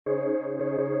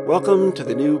Welcome to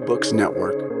the New Books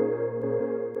Network.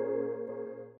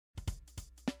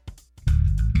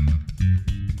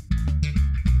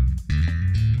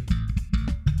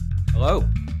 Hello.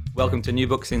 Welcome to New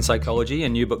Books in Psychology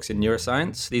and New Books in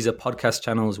Neuroscience. These are podcast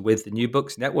channels with the New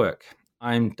Books Network.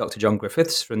 I'm Dr. John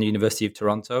Griffiths from the University of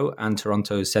Toronto and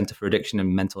Toronto's Centre for Addiction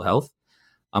and Mental Health.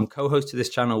 I'm co-host to this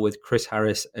channel with Chris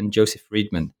Harris and Joseph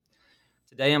Friedman.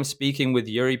 Today I'm speaking with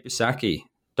Yuri Bysacki.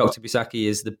 Dr. Bysacki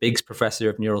is the Biggs Professor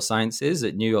of Neurosciences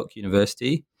at New York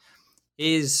University.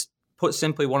 He is, put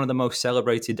simply, one of the most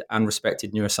celebrated and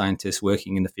respected neuroscientists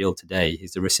working in the field today.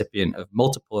 He's the recipient of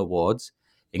multiple awards,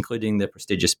 including the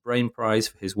prestigious Brain Prize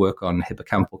for his work on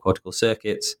hippocampal cortical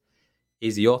circuits.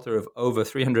 He's the author of over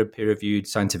 300 peer-reviewed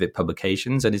scientific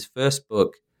publications, and his first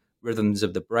book, Rhythms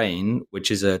of the Brain,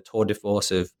 which is a tour de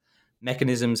force of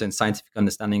mechanisms and scientific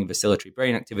understanding of oscillatory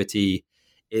brain activity,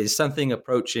 is something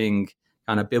approaching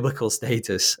kind of biblical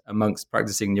status amongst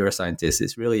practicing neuroscientists.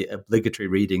 It's really obligatory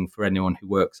reading for anyone who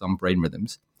works on brain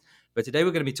rhythms. But today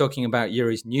we're going to be talking about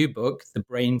Yuri's new book, The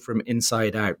Brain from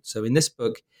Inside Out. So in this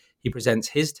book, he presents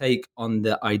his take on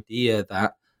the idea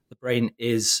that the brain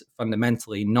is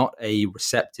fundamentally not a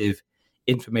receptive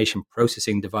information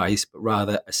processing device, but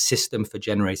rather a system for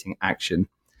generating action.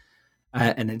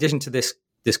 In addition to this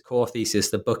core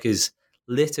thesis, the book is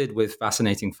littered with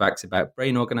fascinating facts about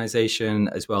brain organization,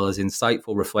 as well as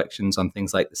insightful reflections on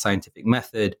things like the scientific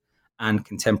method and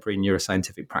contemporary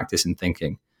neuroscientific practice and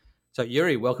thinking. So,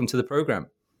 Yuri, welcome to the program.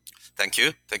 Thank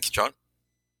you. Thank you, John.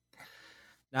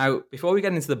 Now, before we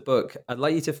get into the book, I'd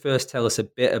like you to first tell us a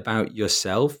bit about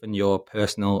yourself and your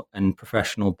personal and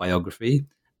professional biography.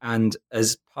 And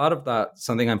as part of that,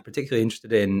 something I'm particularly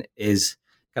interested in is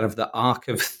kind of the arc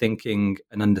of thinking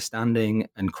and understanding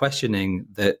and questioning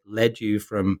that led you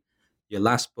from your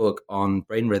last book on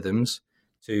brain rhythms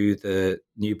to the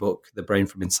new book, The Brain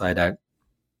from Inside Out.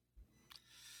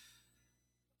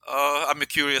 I'm a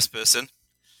curious person,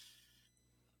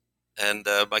 and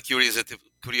my curiosity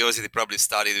probably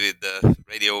started with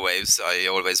radio waves. I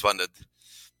always wondered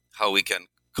how we can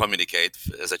communicate.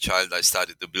 As a child, I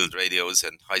started to build radios.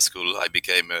 In high school, I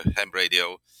became a ham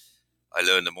radio. I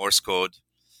learned the Morse code.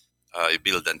 I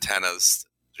built antennas,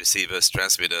 receivers,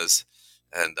 transmitters,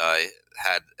 and I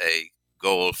had a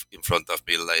goal in front of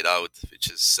me laid out, which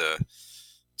is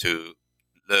to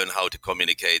learn how to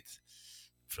communicate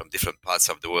from different parts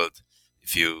of the world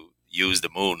if you use the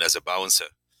moon as a bouncer.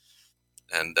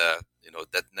 And,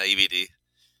 that naivety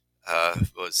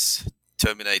was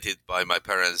terminated by my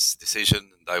parents'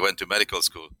 decision, and I went to medical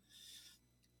school.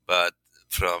 But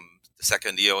from the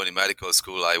second year on in medical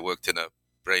school, I worked in a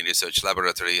brain research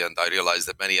laboratory, and I realized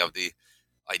that many of the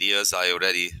ideas I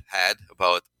already had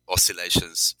about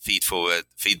oscillations, feed-forward,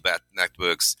 feedback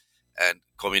networks, and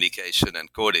communication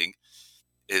and coding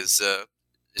they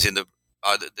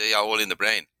are all in the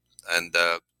brain. And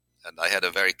I had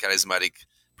a very charismatic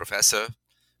professor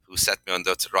who set me on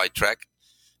the right track.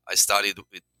 I started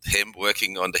with him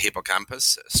working on the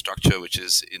hippocampus, a structure which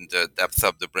is in the depth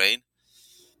of the brain,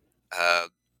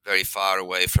 very far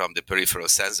away from the peripheral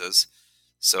sensors.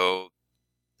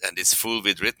 And it's full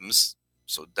with rhythms.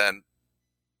 So then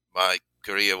my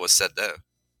career was set there.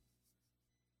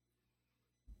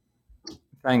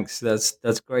 Thanks. That's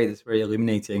great. That's very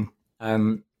illuminating.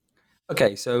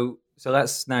 Okay, so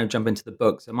let's now jump into the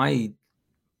book. So my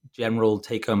general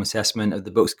take-home assessment of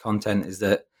the book's content is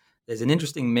that there's an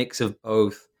interesting mix of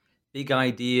both big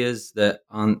ideas that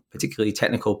aren't particularly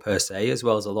technical per se, as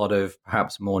well as a lot of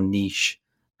perhaps more niche,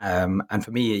 and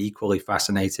for me, equally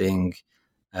fascinating,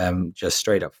 just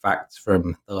straight up facts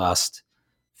from the last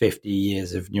 50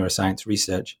 years of neuroscience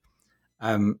research.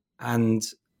 And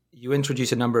you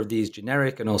introduce a number of these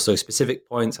generic and also specific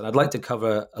points, and I'd like to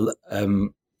cover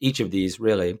each of these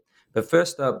really. But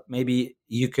first up, maybe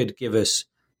you could give us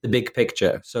the big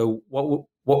picture. So what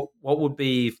would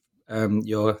be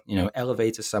your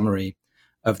elevator summary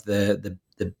of the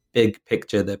big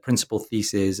picture, the principal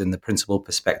thesis and the principal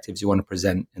perspectives you want to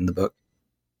present in the book?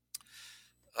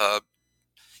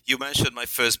 You mentioned my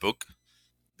first book,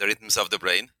 The Rhythms of the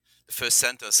Brain. The first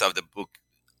sentence of that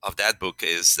book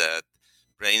is that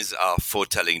brains are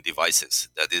foretelling devices.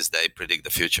 That is, they predict the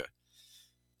future.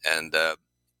 And that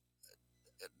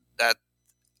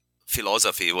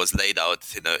philosophy was laid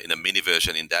out in a mini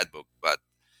version in that book. But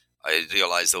I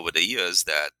realized over the years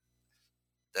that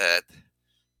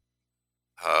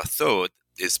thought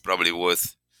is probably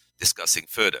worth discussing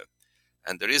further.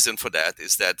 And the reason for that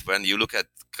is that when you look at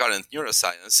current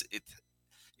neuroscience, it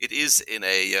is in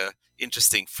a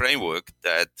interesting framework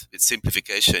that, with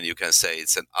simplification, you can say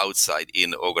it's an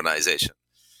outside-in organization.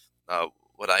 Now,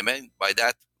 what I meant by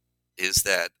that is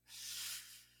that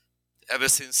ever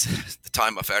since the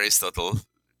time of Aristotle,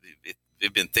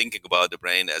 we've been thinking about the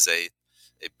brain as a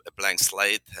blank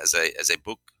slate, as a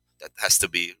book that has to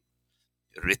be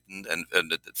written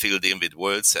and filled in with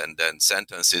words and then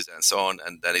sentences and so on,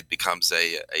 and then it becomes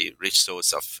a rich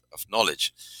source of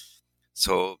knowledge.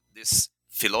 So this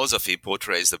philosophy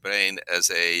portrays the brain as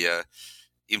a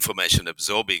information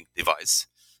absorbing device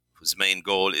whose main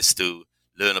goal is to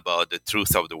learn about the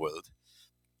truth of the world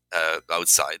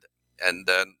outside. And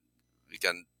then we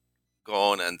can go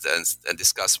on and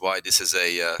discuss why this is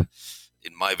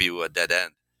in my view, a dead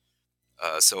end.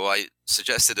 So I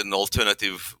suggested an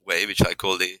alternative way, which I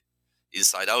call the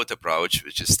inside-out approach,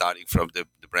 which is starting from the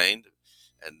brain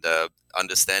and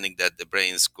understanding that the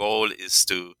brain's goal is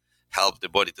to help the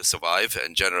body to survive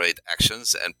and generate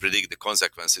actions and predict the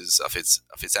consequences of its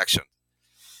action.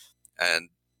 And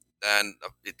then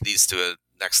it leads to a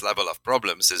next level of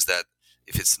problems, is that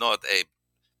if it's not a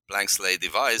blank slate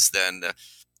device, then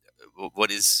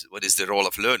what is the role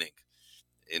of learning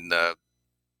in the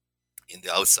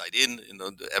outside in?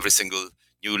 Every single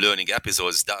new learning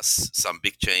episode does some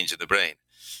big change in the brain,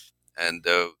 and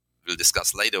we'll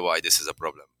discuss later why this is a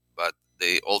problem. But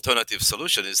the alternative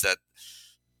solution is that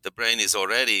the brain is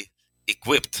already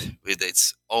equipped with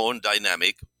its own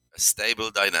dynamic, a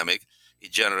stable dynamic.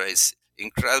 It generates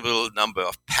incredible number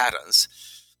of patterns.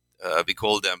 We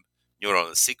call them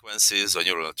neuronal sequences or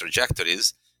neuronal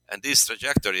trajectories, and these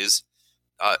trajectories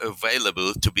are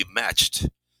available to be matched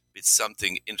with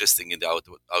something interesting in the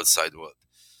outside world.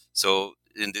 So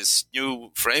in this new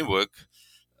framework,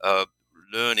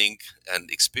 learning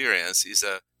and experience is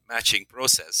a matching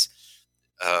process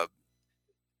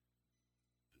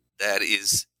that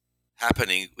is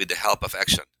happening with the help of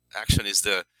action. Action is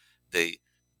the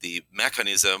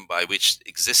mechanism by which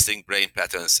existing brain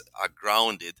patterns are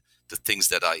grounded to things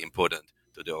that are important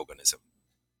to the organism.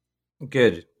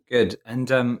 Good.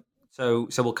 And so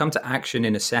we'll come to action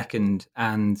in a second,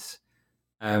 and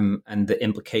the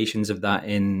implications of that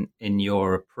in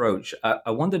your approach.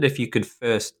 I wondered if you could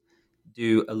first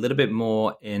do a little bit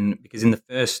more because in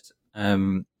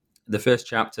the first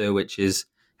chapter, which is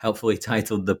helpfully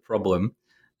titled "The Problem,"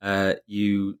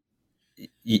 you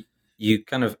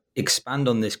kind of expand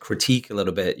on this critique a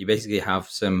little bit. You basically have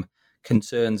some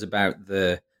concerns about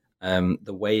the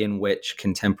way in which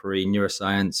contemporary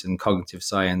neuroscience and cognitive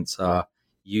science are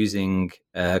using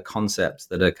concepts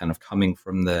that are kind of coming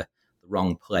from the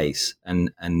wrong place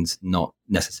and not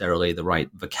necessarily the right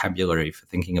vocabulary for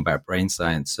thinking about brain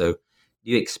science. So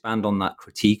do you expand on that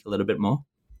critique a little bit more?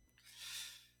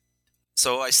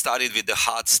 So I started with the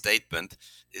hard statement,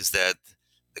 is that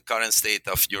the current state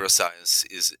of neuroscience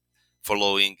is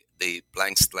following the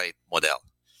blank slate model.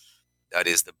 That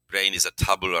is, the brain is a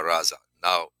tabula rasa.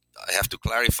 Now, I have to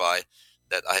clarify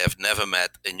that I have never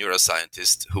met a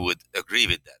neuroscientist who would agree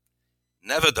with that.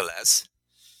 Nevertheless,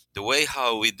 the way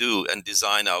how we do and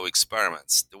design our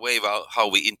experiments, the way how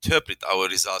we interpret our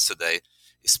results today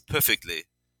is perfectly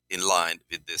in line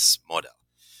with this model.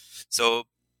 So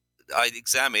I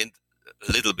examined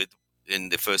a little bit in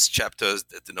the first chapters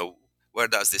that, where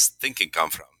does this thinking come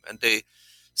from? And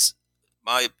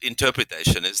my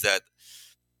interpretation is that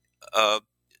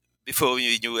before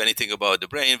we knew anything about the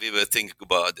brain, we were thinking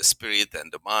about the spirit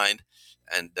and the mind,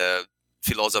 and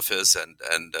philosophers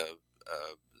and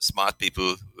smart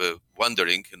people were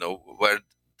wondering, where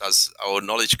does our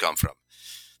knowledge come from?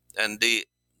 And the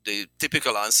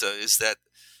typical answer is that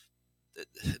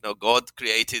God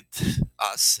created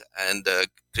us and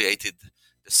created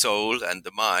the soul and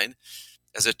the mind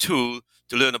as a tool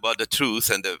to learn about the truth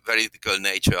and the veridical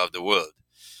nature of the world.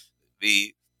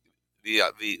 We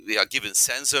are given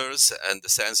sensors, and the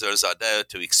sensors are there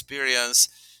to experience.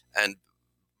 And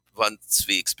once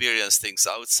we experience things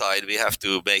outside, we have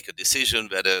to make a decision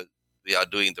whether we are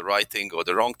doing the right thing or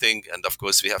the wrong thing. And of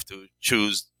course, we have to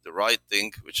choose the right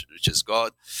thing, which is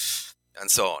God, and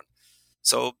so on.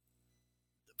 So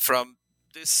from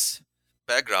this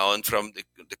background, from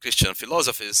the Christian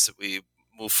philosophies, we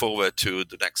move forward to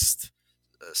the next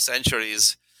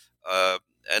centuries.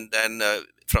 And then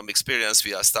from experience,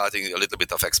 we are starting a little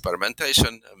bit of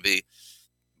experimentation. And we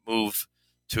move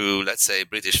to, let's say,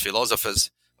 British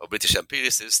philosophers or British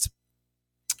empiricists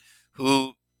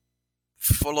who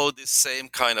follow this same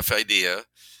kind of idea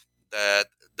that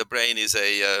the brain is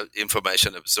a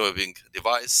information absorbing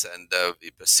device, and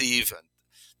we perceive, and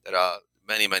there are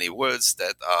many words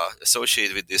that are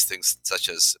associated with these things, such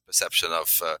as perception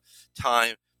of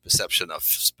time, perception of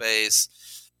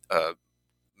space,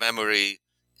 memory,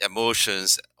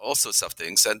 emotions, all sorts of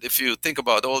things. And if you think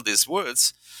about all these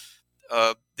words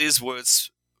that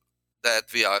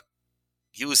we are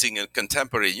using in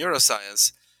contemporary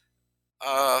neuroscience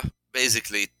are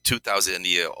basically 2,000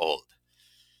 year old.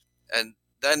 And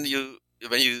then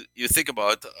when you think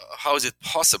about how is it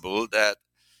possible that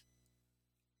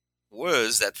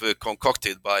words that were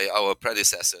concocted by our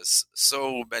predecessors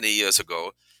so many years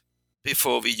ago,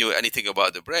 before we knew anything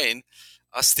about the brain,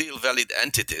 are still valid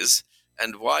entities,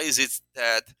 and why is it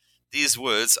that these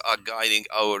words are guiding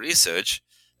our research?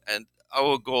 And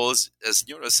our goals as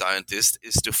neuroscientists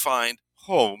is to find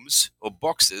homes or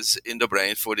boxes in the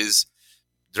brain for these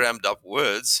dreamed up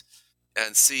words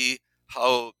and see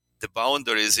how the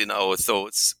boundaries in our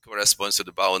thoughts corresponds to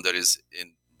the boundaries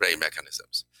in brain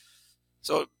mechanisms.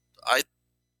 So I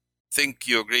think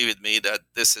you agree with me that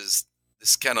this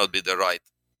cannot be the right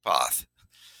path.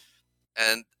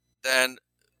 And then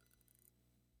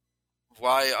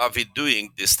why are we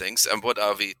doing these things, and what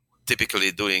are we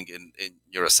typically doing in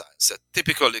neuroscience? A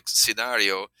typical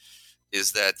scenario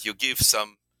is that you give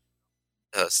some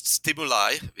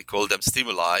stimuli, we call them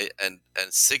stimuli, and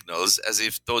signals, as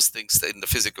if those things in the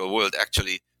physical world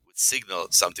actually would signal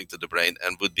something to the brain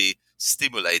and would be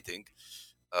stimulating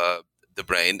the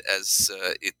brain, as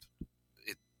it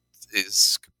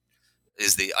is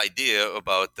the idea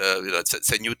about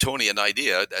it's a Newtonian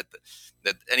idea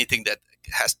that anything that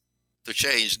has to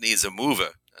change needs a mover,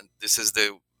 and this is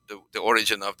the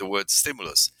origin of the word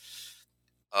stimulus.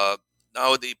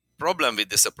 Now the problem with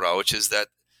this approach is that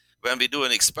when we do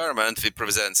an experiment, we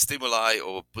present stimuli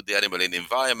or put the animal in the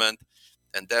environment,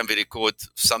 and then we record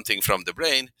something from the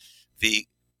brain. We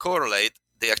correlate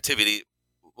the activity,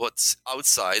 what's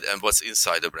outside and what's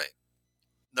inside the brain.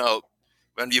 Now,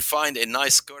 when you find a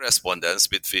nice correspondence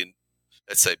between,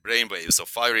 let's say, brain waves or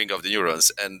firing of the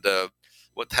neurons and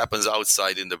what happens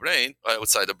outside in the brain,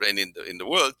 outside the brain in the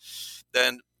world,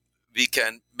 then we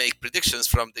can make predictions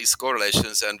from these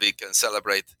correlations, and we can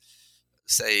celebrate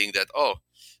saying that,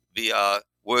 we are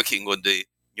working on the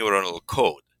neuronal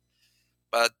code.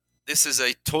 But this is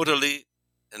a totally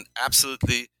and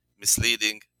absolutely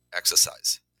misleading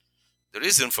exercise. The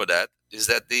reason for that is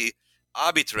that the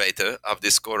arbitrator of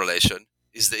this correlation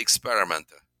is the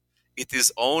experimenter. It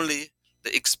is only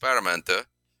the experimenter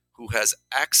who has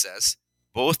access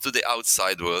both to the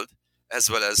outside world as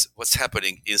well as what's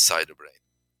happening inside the brain.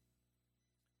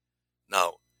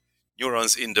 Now,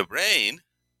 neurons in the brain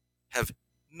have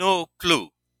no clue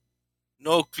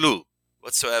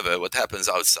whatsoever what happens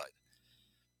outside.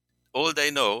 All they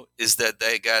know is that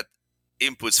they get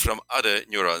inputs from other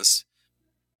neurons,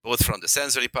 both from the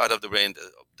sensory part of the brain,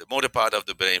 the motor part of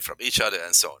the brain, from each other,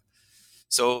 and so on.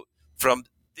 So from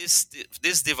this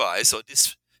device, or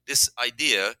this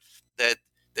idea that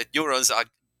neurons are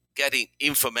getting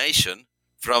information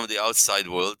from the outside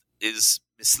world is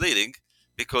misleading,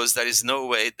 because there is no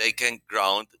way they can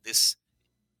ground this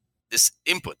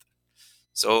input.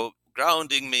 So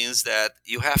grounding means that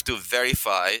you have to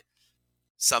verify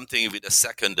something with a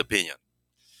second opinion.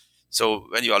 So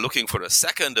when you are looking for a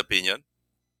second opinion,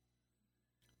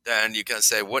 then you can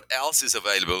say, what else is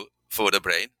available for the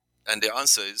brain? And the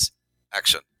answer is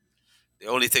action. The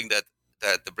only thing that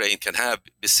the brain can have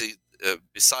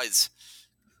besides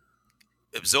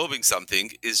absorbing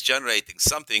something is generating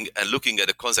something and looking at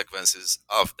the consequences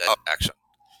of that action.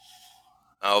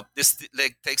 Now, this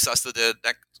takes us to the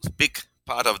next big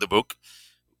part of the book,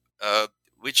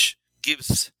 which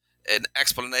gives an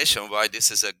explanation why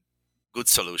this is a good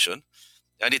solution.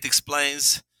 And it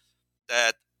explains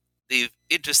that the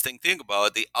interesting thing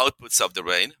about the outputs of the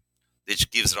brain,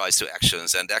 which gives rise to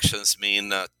actions, and actions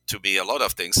mean to me a lot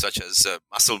of things, such as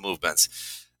muscle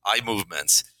movements, eye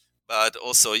movements, but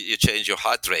also you change your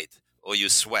heart rate, or you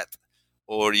sweat,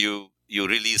 or you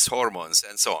release hormones,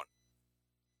 and so on.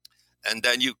 And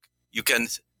then you can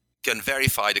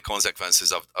verify the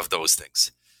consequences of those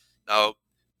things. Now,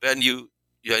 when you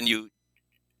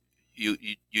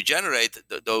generate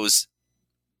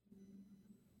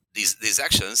these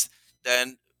actions,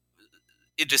 then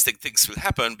interesting things will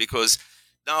happen, because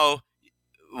now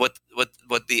what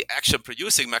the action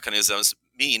producing mechanisms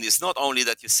mean is not only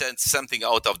that you send something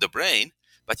out of the brain,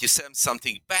 but you send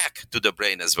something back to the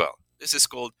brain as well. This is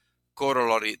called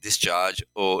corollary discharge,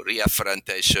 or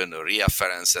reafferentation, or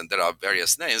reafference, and there are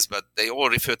various names, but they all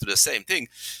refer to the same thing,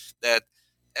 that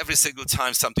every single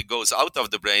time something goes out of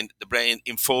the brain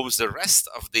informs the rest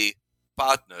of the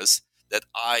partners that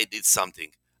I did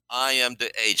something. I am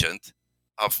the agent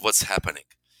of what's happening.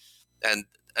 And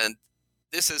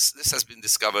this has been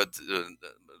discovered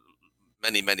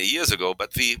many years ago,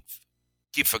 but we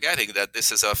keep forgetting that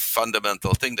this is a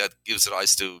fundamental thing that gives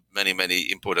rise to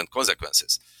many important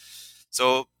consequences.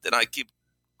 So then I keep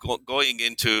going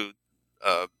into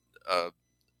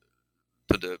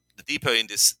the deeper in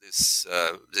this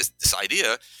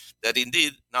idea that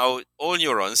indeed now all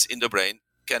neurons in the brain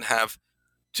can have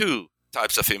two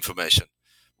types of information.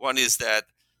 One is that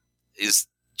is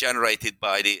generated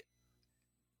by the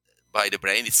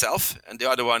brain itself, and the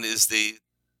other one is the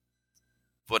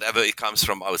whatever it comes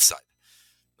from outside.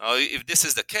 Now, if this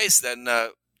is the case, then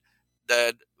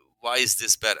why is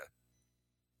this better?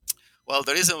 Well,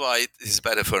 the reason why it is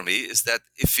better for me is that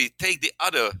if we take the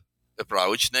other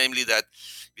approach, namely that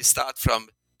we start from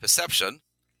perception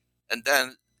and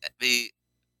then we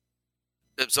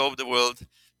absorb the world,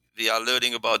 we are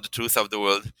learning about the truth of the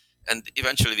world, and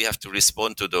eventually we have to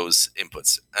respond to those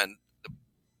inputs. And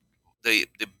the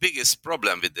biggest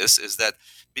problem with this is that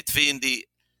between the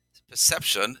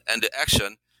perception and the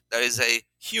action, there is a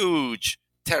huge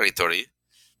territory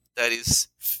that is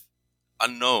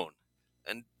unknown.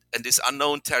 And this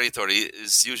unknown territory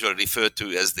is usually referred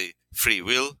to as the free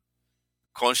will,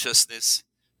 consciousness,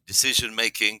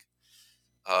 decision-making,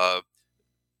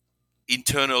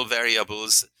 internal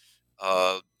variables,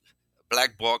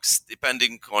 black box.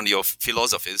 Depending on your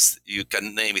philosophies, you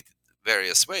can name it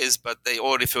various ways, but they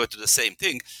all refer to the same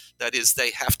thing. That is,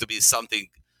 they have to be something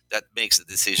that makes a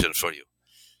decision for you.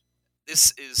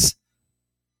 This is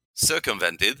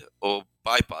circumvented or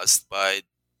bypassed by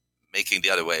making the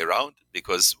other way around,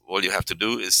 because all you have to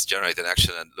do is generate an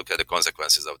action and look at the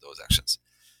consequences of those actions.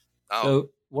 Now, so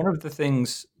one of the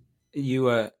things you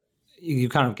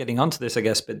kind of getting onto this, I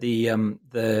guess, but you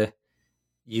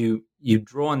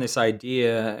draw on this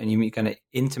idea and you kind of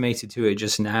intimated to it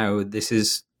just now. This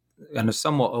is kind of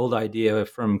somewhat old idea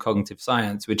from cognitive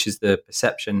science, which is the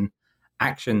perception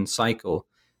action cycle.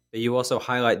 But you also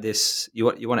highlight this. You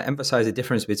want to emphasize the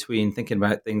difference between thinking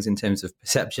about things in terms of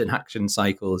perception action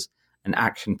cycles and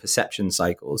action perception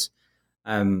cycles.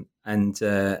 And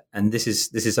this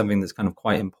is something that's kind of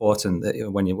quite important, that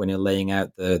when you're laying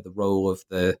out the role of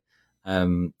the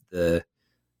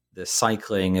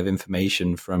cycling of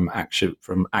information from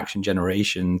action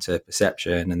generation to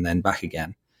perception and then back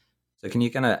again. So can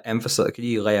you kind of emphasize? Can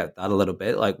you lay out that a little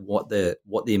bit, like what the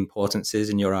importance is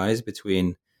in your eyes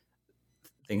between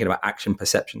thinking about action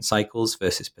perception cycles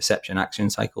versus perception action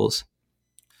cycles?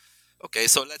 Okay,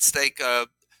 so let's take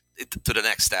it to the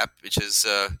next step, which is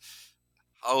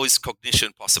how is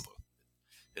cognition possible?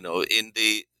 In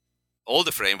the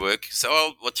older framework,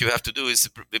 so what you have to do is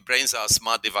the brains are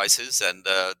smart devices, and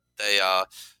they are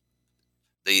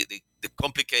the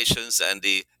complications and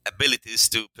the abilities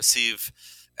to perceive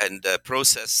and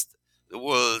process the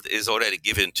world is already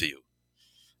given to you.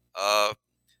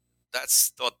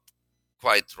 That's not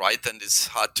quite right, and it's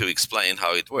hard to explain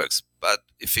how it works. But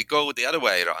if we go the other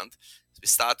way around, we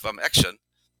start from action,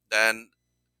 then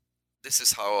this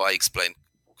is how I explain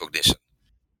cognition.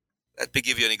 Let me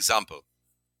give you an example.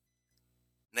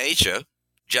 Nature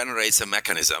generates a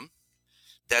mechanism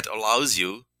that allows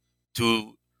you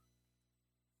to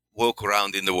walk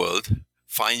around in the world,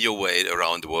 find your way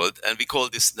around the world, and we call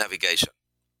this navigation.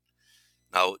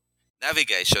 Now,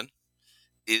 navigation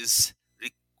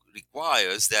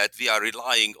requires that we are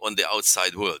relying on the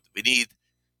outside world. We need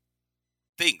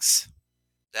things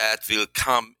that will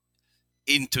come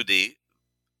into the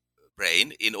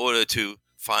brain in order to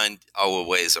find our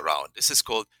ways around. This is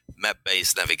called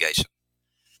map-based navigation.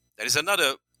 There is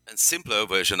another and simpler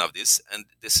version of this, and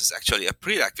this is actually a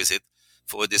prerequisite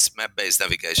for this map-based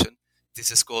navigation.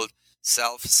 This is called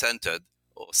self-centered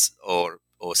or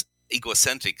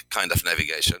egocentric kind of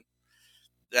navigation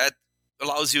that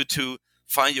allows you to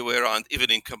find your way around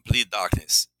even in complete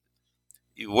darkness.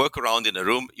 You walk around in a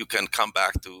room, you can come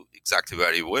back to exactly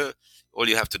where you were. All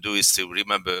you have to do is to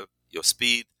remember your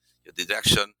speed, your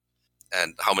direction,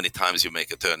 and how many times you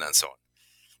make a turn and so on.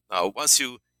 Now, once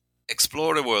you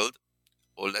explore the world,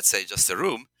 or let's say just a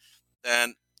room,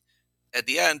 then at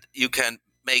the end you can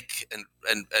make and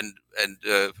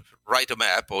write a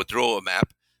map or draw a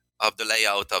map of the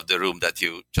layout of the room that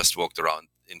you just walked around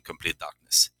in complete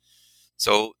darkness.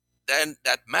 So then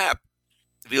that map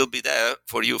will be there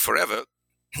for you forever.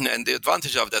 And the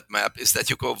advantage of that map is that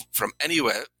you go from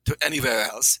anywhere to anywhere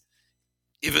else,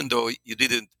 even though you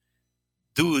didn't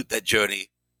do that journey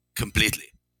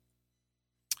completely.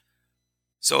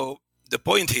 So the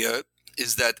point here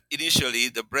is that initially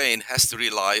the brain has to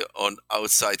rely on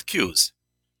outside cues.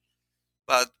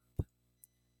 But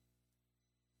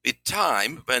with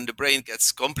time, when the brain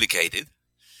gets complicated,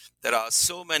 there are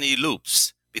so many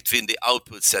loops between the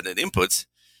outputs and the inputs,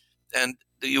 and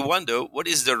you wonder, what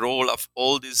is the role of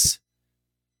all these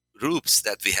loops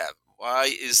that we have? Why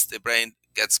is the brain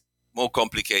gets more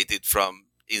complicated from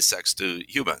insects to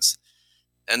humans?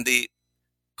 And the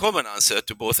common answer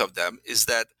to both of them is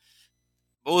that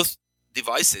both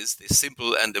devices, the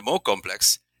simple and the more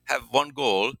complex, have one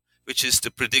goal, which is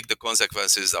to predict the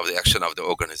consequences of the action of the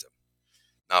organism.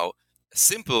 Now, a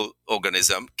simple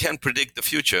organism can predict the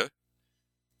future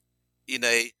in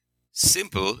a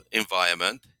simple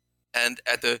environment and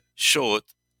at a short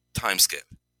time scale.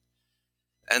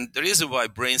 And the reason why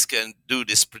brains can do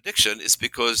this prediction is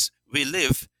because we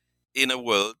live in a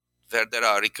world where there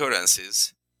are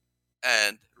recurrences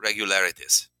and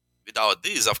regularities. Without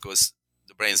these, of course,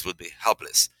 the brains would be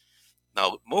helpless.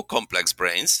 Now, more complex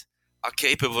brains are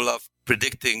capable of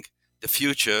predicting the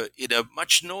future in a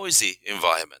much noisy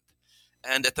environment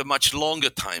and at a much longer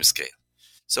time scale.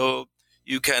 So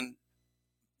you can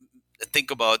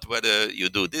think about whether you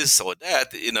do this or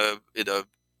that in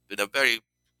a very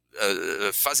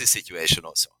fuzzy situation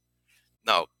also.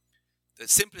 Now, the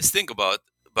simplest thing about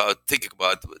thinking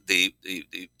about the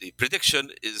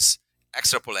prediction is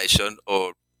extrapolation,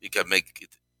 or you can make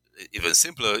it even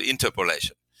simpler,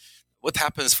 interpolation. What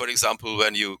happens, for example,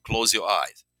 when you close your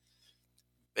eyes?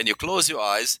 When you close your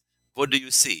eyes, what do you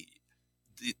see?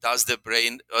 Does the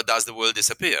brain or does the world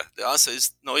disappear? The answer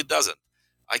is no, it doesn't.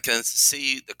 I can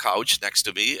see the couch next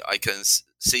to me. I can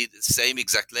see the same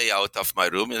exact layout of my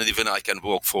room, and even I can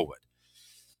walk forward.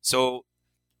 So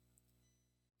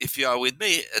if you are with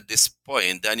me at this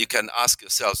point, then you can ask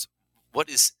yourselves, what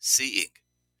is seeing?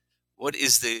 What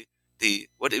is the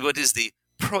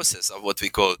process of what we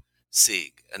call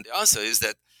seeing? And the answer is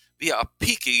that we are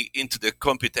peeking into the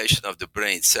computation of the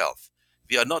brain itself.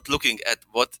 We are not looking at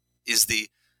what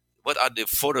are the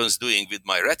photons doing with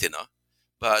my retina,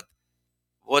 but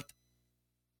what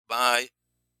my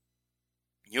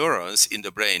neurons in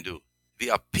the brain do. We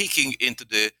are peeking into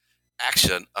the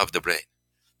action of the brain.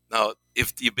 Now,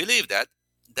 if you believe that,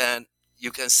 then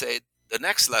you can say the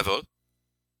next level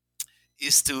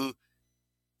is to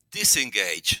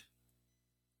disengage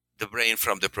the brain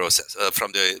from the process,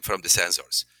 from the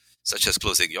sensors, such as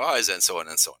closing your eyes and so on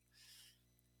and so on.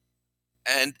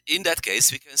 And in that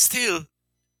case, we can still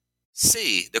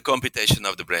see the computation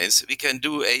of the brains. We can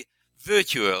do a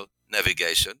virtual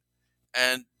navigation,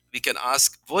 and we can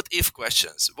ask what if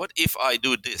questions. What if I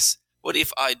do this? What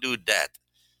if I do that?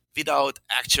 Without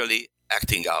actually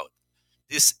acting out.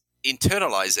 This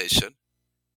internalization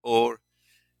or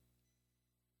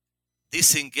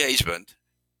disengagement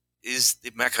is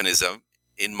the mechanism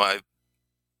in my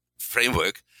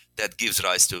framework that gives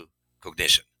rise to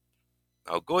cognition.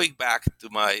 Now, going back to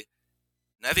my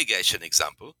navigation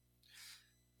example,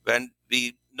 when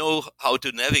we know how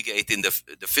to navigate in the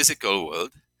physical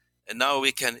world, and now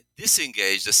we can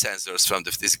disengage the sensors from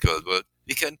the physical world,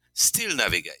 we can still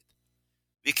navigate.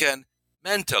 We can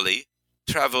mentally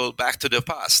travel back to the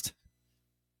past.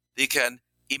 We can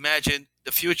imagine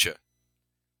the future.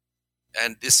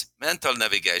 And this mental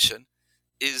navigation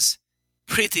is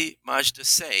pretty much the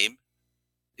same,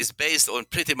 is based on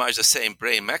pretty much the same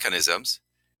brain mechanisms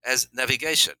as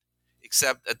navigation,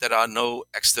 except that there are no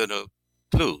external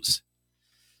clues.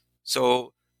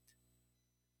 So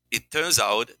it turns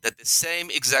out that the same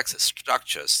exact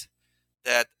structures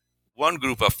that one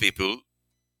group of people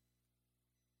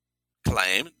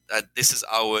claim that this is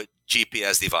our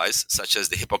GPS device, such as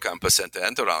the hippocampus and the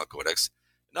entorhinal cortex.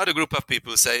 Another group of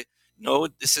people say, no,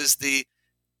 this is the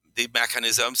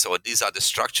mechanisms, or these are the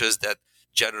structures that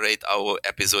generate our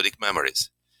episodic memories.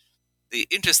 The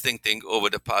interesting thing over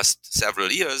the past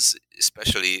several years,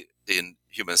 especially in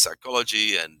human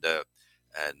psychology and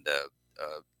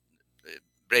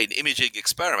brain imaging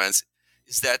experiments,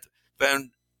 is that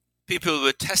when people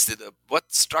were tested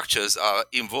what structures are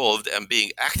involved and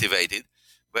being activated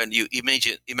when you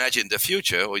imagine the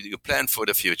future or you plan for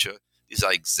the future, these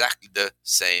are exactly the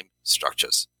same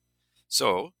structures.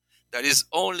 So there is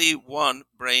only one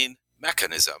brain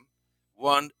mechanism,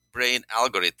 one brain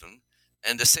algorithm,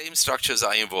 and the same structures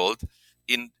are involved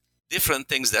in different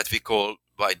things that we call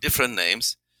by different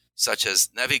names, such as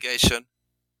navigation,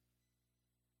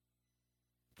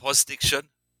 postdiction,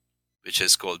 which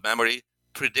is called memory,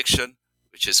 prediction,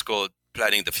 which is called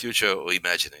planning the future or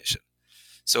imagination.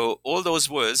 So all those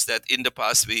words that in the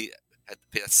past we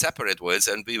had separate words,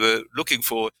 and we were looking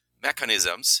for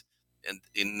mechanisms and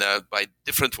by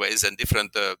different ways and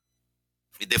different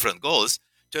goals,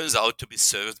 turns out to be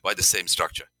served by the same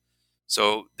structure.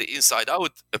 So the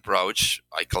inside-out approach,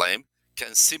 I claim,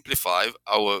 can simplify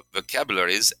our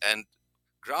vocabularies and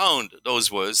ground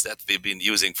those words that we've been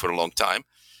using for a long time,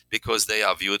 because they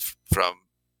are viewed from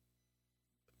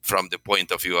the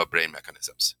point of view of brain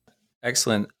mechanisms.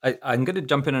 Excellent. I'm going to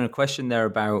jump in on a question there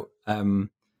about kind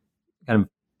of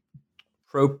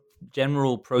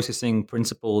general processing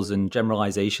principles and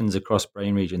generalizations across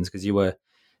brain regions, because you were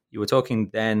talking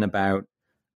then about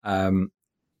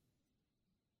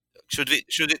Should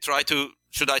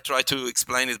I try to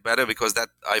explain it better, because that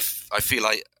I feel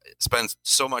I spent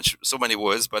so many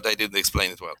words, but I didn't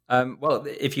explain it well. Well,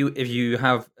 if you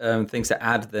have things to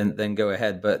add, then go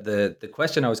ahead. But the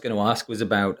question I was going to ask was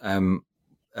about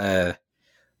the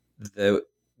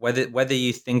whether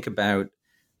you think about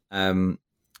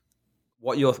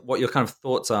what your kind of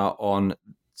thoughts are on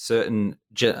certain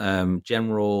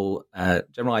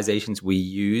generalizations we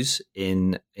use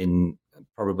in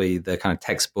probably the kind of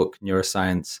textbook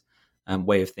neuroscience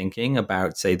way of thinking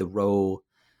about, say, the role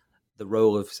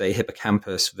of, say,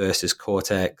 hippocampus versus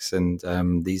cortex,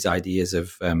 and these ideas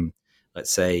of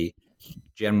let's say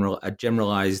a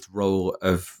generalized role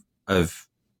of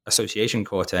association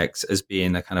cortex as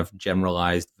being a kind of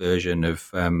generalized version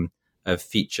of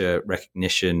feature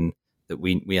recognition that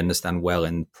we understand well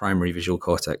in primary visual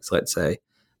cortex, let's say.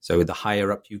 So the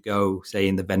higher up you go, say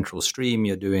in the ventral stream,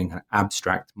 you're doing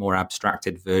more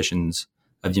abstracted versions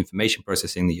of the information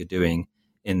processing that you're doing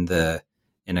in a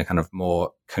kind of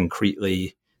more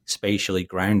concretely, spatially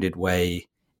grounded way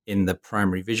in the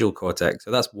primary visual cortex.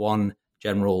 So that's one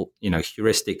general,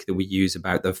 heuristic that we use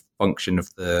about the function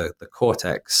of the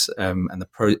cortex and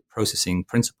the processing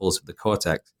principles of the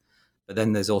cortex. But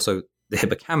then there's also the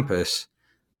hippocampus,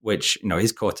 which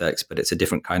is cortex, but it's a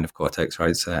different kind of cortex,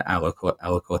 right? It's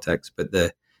allocortex. But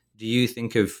do you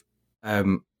think of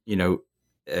the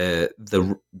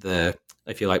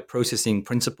if you like processing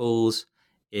principles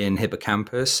in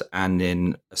hippocampus and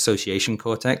in association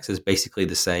cortex as basically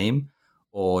the same,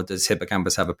 or does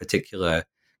hippocampus have a particular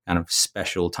kind of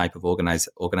special type of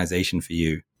organization for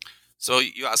you? So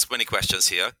you ask many questions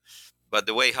here, but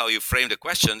the way how you frame the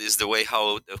question is the way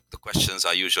how the questions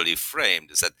are usually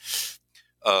framed. Is that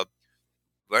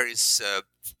where is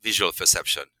visual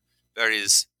perception? Where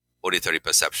is auditory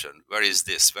perception? Where is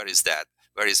this? Where is that?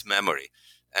 Where is memory?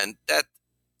 And that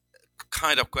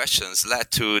kind of questions led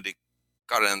to the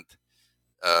current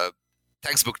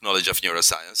textbook knowledge of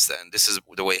neuroscience. And this is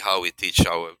the way how we teach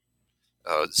our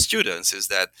students, is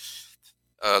that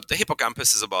the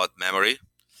hippocampus is about memory.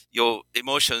 Your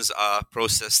emotions are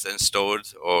processed and stored,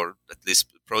 or at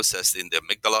least processed in the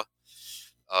amygdala.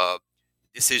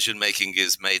 Decision making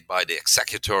is made by the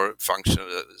executor function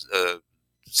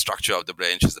structure of the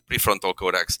brain, which is the prefrontal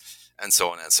cortex, and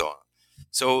so on and so on.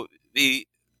 So we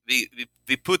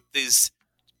put these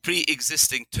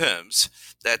pre-existing terms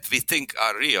that we think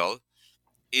are real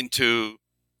into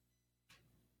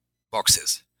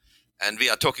boxes, and we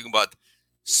are talking about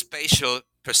spatial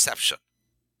perception.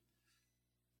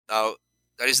 Now,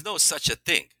 there is no such a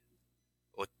thing,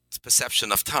 or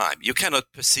perception of time. You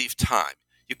cannot perceive time.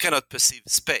 You cannot perceive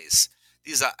space.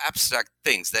 These are abstract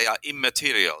things. They are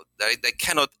immaterial. They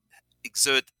cannot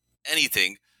exert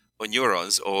anything on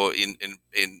neurons or in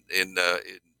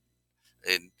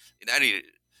any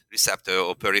receptor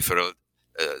or peripheral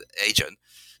agent,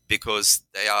 because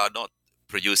they are not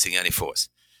producing any force.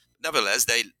 Nevertheless,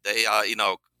 they are in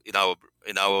our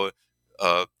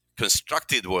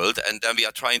constructed world, and then we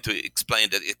are trying to explain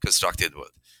that constructed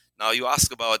world. Now you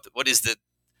ask about what is the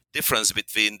difference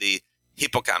between the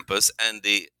hippocampus and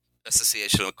the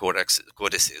associational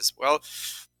cortices. Well,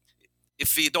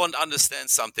 if we don't understand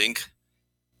something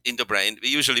in the brain, we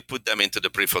usually put them into the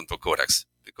prefrontal cortex,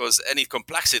 because any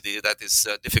complexity that is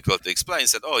difficult to explain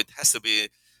said, it has to be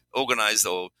organized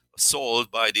or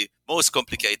solved by the most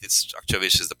complicated structure,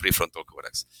 which is the prefrontal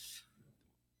cortex.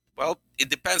 Well, it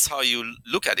depends how you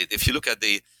look at it. If you look at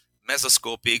the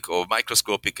mesoscopic or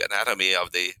microscopic anatomy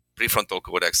of the prefrontal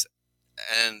cortex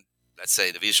and, let's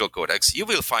say, the visual cortex, you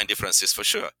will find differences for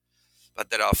sure. But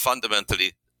there are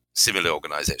fundamentally similar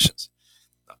organizations.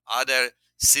 Now, are there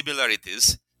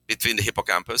similarities between the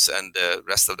hippocampus and the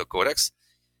rest of the cortex?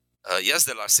 Yes,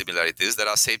 there are similarities. There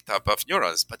are same type of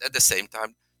neurons, but at the same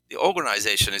time, the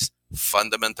organization is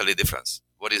fundamentally different.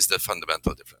 What is the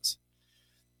fundamental difference?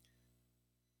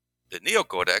 The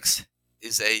neocortex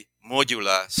is a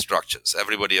modular structure.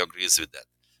 Everybody agrees with that.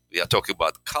 We are talking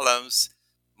about columns,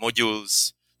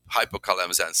 modules,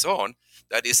 hypocolumns, and so on.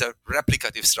 That is a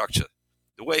replicative structure.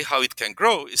 The way how it can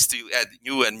grow is to add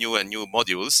new and new and new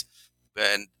modules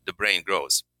when the brain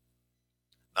grows.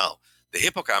 Now, the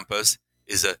hippocampus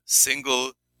is a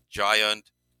single giant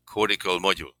cortical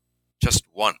module, just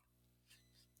one.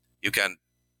 You can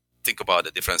think about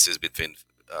the differences between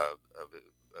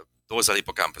dorsal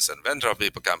hippocampus and ventral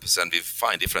hippocampus, and we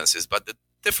find differences, but the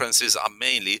differences are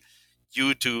mainly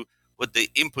due to what the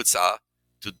inputs are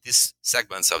to these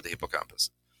segments of the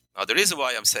hippocampus. Now, the reason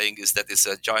why I'm saying is that it's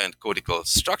a giant cortical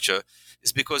structure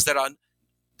is because that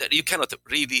you cannot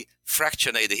really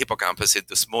fractionate the hippocampus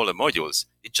into smaller modules.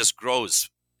 It just grows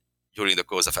during the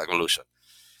course of evolution.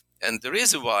 And the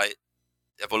reason why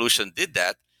evolution did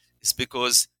that is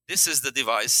because this is the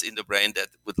device in the brain that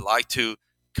would like to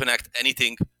connect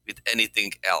anything with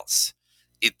anything else.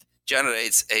 It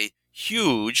generates a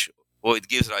huge, or it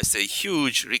gives rise to a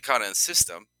huge recurrent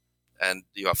system. And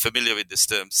you are familiar with this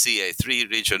term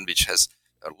CA3 region, which has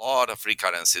a lot of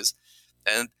recurrences.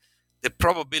 And the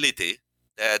probability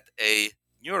that a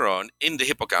neuron in the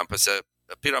hippocampus, a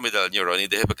pyramidal neuron in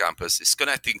the hippocampus, is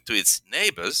connecting to its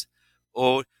neighbors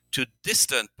or to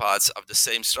distant parts of the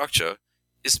same structure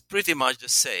is pretty much the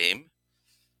same.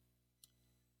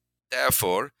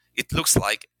 Therefore, it looks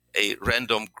like a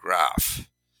random graph.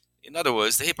 In other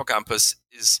words, the hippocampus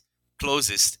is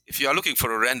closest. If you are looking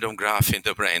for a random graph in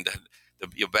the brain, then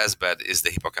your best bet is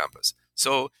the hippocampus.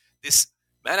 So this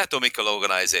anatomical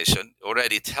organization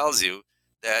already tells you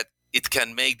that it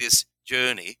can make this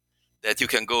journey, that you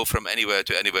can go from anywhere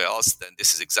to anywhere else. Then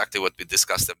this is exactly what we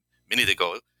discussed a minute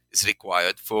ago, is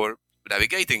required for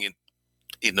navigating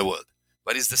in the world.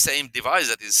 But it's the same device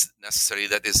that is necessary,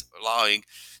 that is allowing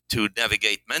to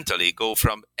navigate mentally, go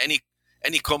from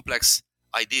any complex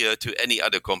idea to any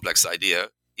other complex idea,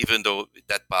 even though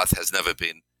that path has never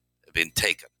been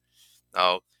taken.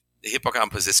 Now, the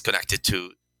hippocampus is connected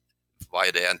to,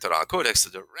 via the entorhinal cortex, to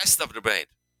the rest of the brain.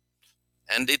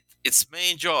 And its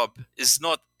main job is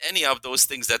not any of those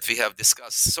things that we have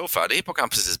discussed so far. The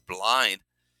hippocampus is blind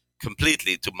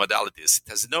completely to modalities. It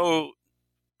has no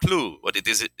clue what it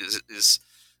is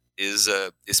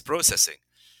processing.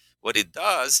 What it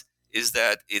does is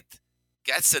that it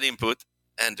gets an input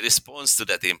and responds to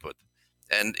that input.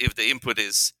 And if the input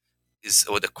is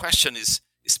or the question is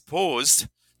posed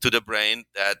to the brain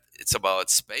that it's about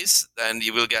space, then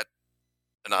you will get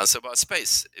an answer about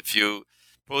space. If you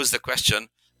pose the question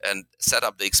and set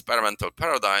up the experimental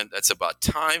paradigm that's about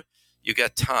time, you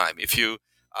get time. If you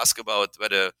ask about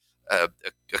whether a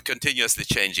continuously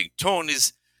changing tone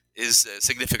is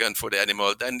significant for the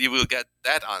animal, then you will get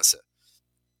that answer.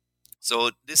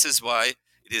 So this is why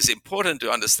it is important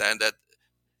to understand that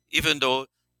even though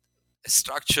a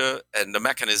structure and the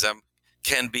mechanism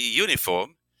can be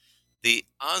uniform, the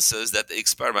answers that the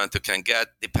experimenter can get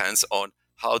depends on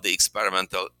how the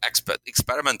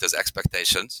experimenter's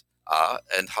expectations are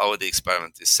and how the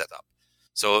experiment is set up.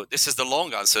 So this is the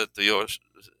long answer to your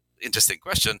interesting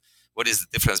question. What is the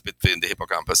difference between the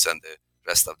hippocampus and the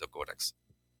rest of the cortex?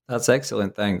 That's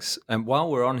excellent, thanks. And while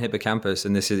we're on hippocampus,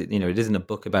 and this is, it isn't a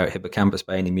book about hippocampus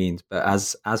by any means, but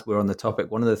as we're on the topic,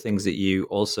 one of the things that you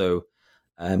also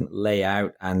lay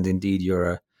out, and indeed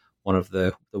you're one of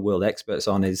the world experts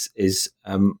on, is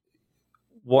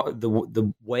what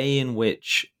the way in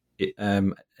which,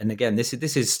 and again, this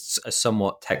is a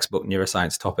somewhat textbook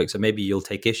neuroscience topic, so maybe you'll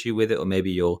take issue with it, or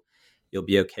maybe you'll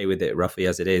be okay with it roughly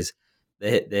as it is.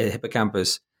 The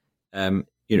hippocampus,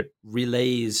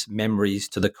 relays memories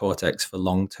to the cortex for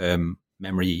long-term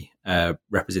memory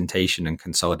representation and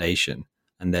consolidation.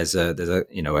 And there's a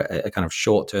kind of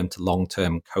short-term to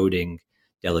long-term coding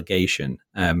delegation,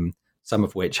 some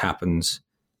of which happens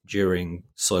during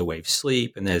slow wave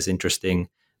sleep. And there's interesting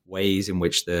ways in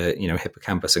which the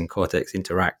hippocampus and cortex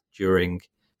interact during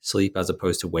sleep as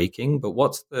opposed to waking. But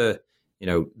what's the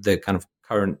kind of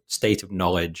current state of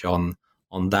knowledge on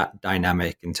that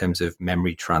dynamic in terms of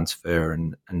memory transfer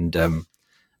and the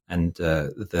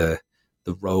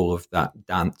role of that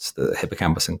dance that the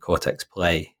hippocampus and cortex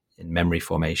play in memory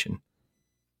formation?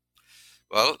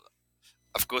 Well,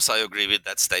 of course, I agree with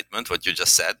that statement, what you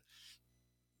just said,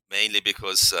 mainly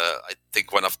because I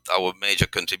think one of our major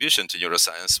contributions to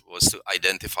neuroscience was to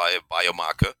identify a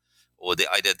biomarker or to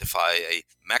identify a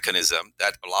mechanism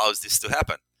that allows this to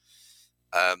happen.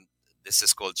 This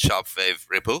is called sharp wave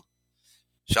ripple.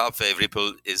 Sharp wave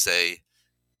ripple is a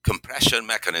compression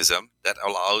mechanism that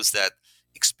allows that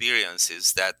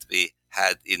experiences that we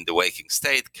had in the waking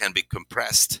state can be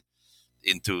compressed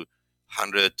into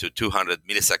 100 to 200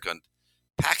 millisecond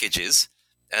packages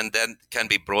and then can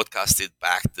be broadcasted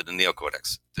back to the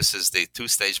neocortex. This is the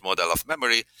two-stage model of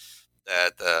memory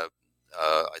that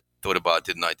I thought about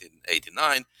in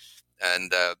 1989.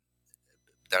 And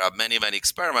there are many, many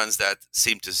experiments that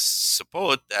seem to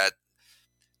support that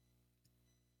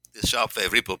the sharp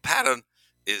wave ripple pattern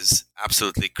is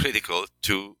absolutely critical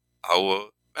to our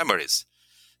memories.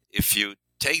 If you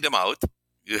take them out,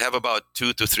 you have about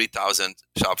 2,000 to 3,000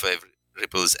 sharp wave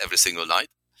ripples every single night.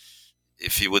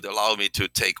 If you would allow me to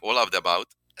take all of them out,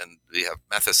 and we have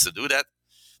methods to do that,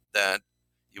 then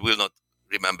you will not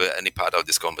remember any part of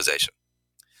this conversation.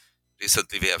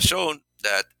 Recently, we have shown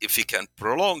that if we can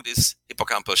prolong these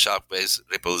hippocampal sharp wave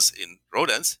ripples in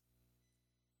rodents,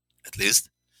 at least,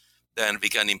 then we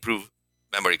can improve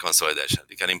memory consolidation.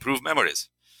 We can improve memories.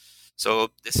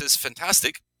 So this is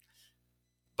fantastic.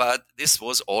 But this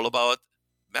was all about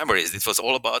memories. It was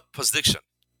all about prediction.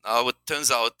 Now, it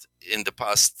turns out in the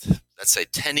past, let's say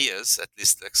 10 years, at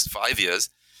least next 5 years,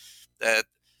 that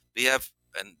we have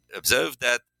observed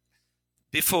that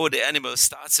before the animal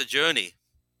starts a journey,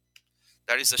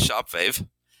 there is a sharp wave.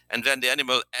 And when the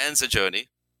animal ends a journey,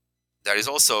 there is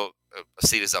also a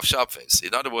series of sharp waves.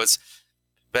 In other words,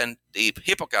 when the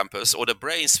hippocampus or the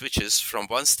brain switches from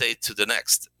one state to the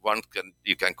next,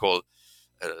 you can call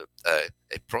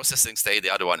a processing state,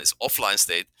 the other one is offline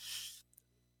state.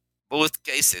 Both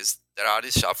cases, there are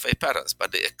these sharp wave patterns.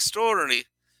 But the extraordinary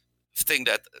thing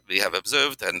that we have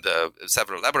observed, and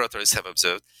several laboratories have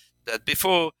observed, that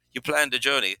before you plan the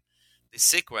journey, the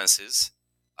sequences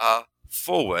are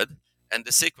forward, and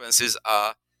the sequences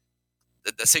are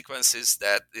the sequences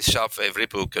that the sharp wave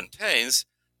ripple contains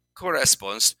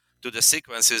corresponds to the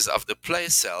sequences of the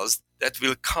place cells that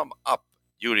will come up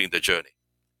during the journey.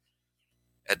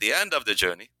 At the end of the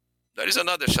journey, there is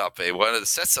another sharp wave, one of the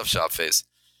sets of sharp waves,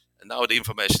 and now the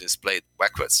information is played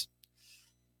backwards.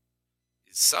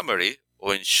 In summary,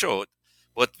 or in short,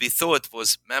 what we thought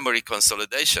was memory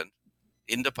consolidation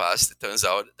in the past, it turns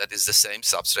out that is the same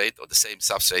substrate, or the same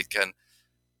substrate can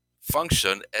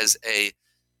function as a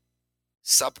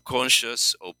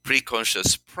subconscious or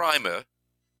preconscious primer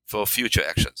for future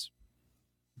actions.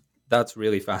 That's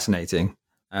really fascinating,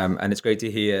 and it's great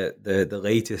to hear the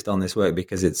latest on this work,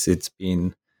 because it's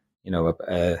been,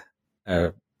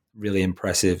 a really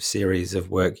impressive series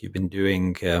of work you've been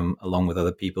doing along with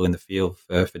other people in the field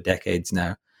for decades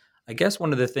now. I guess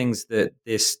one of the things that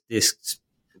this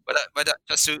but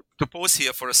just to pause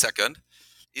here for a second,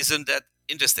 isn't that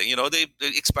interesting? The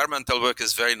experimental work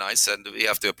is very nice, and we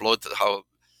have to applaud how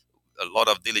a lot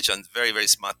of diligent, very, very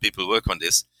smart people work on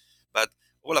this. But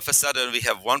all of a sudden, we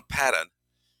have one pattern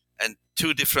and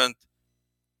two different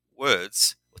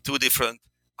words, two different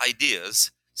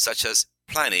ideas, such as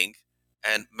planning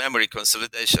and memory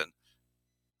consolidation,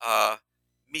 are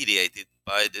mediated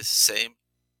by the same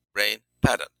brain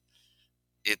pattern.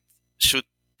 It should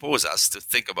pose us to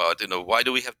think about, why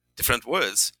do we have different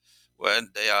words when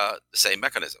they are the same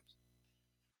mechanisms?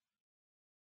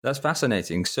 That's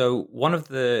fascinating. So one of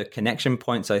the connection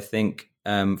points, I think,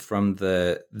 from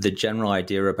the general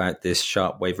idea about this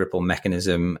sharp wave ripple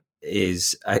mechanism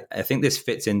is, I think this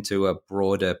fits into a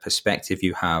broader perspective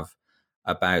you have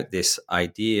about this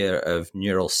idea of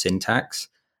neural syntax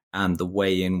and the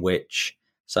way in which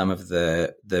some of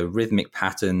the rhythmic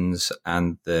patterns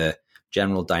and the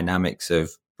general dynamics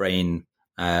of brain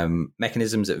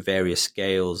mechanisms at various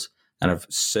scales kind of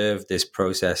serve this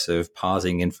process of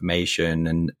parsing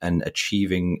information and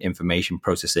achieving information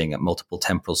processing at multiple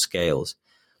temporal scales.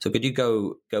 So could you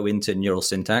go into neural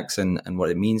syntax and what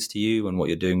it means to you and what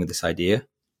you're doing with this idea?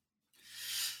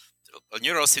 Well,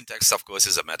 neural syntax, of course,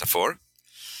 is a metaphor.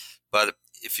 But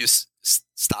if you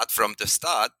start from the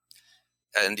start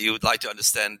and you would like to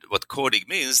understand what coding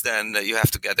means, then you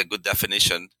have to get a good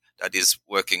definition that is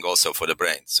working also for the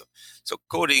brain. So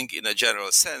coding, in a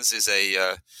general sense, is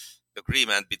a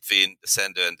agreement between the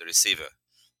sender and the receiver.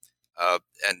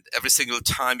 And every single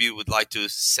time you would like to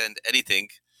send anything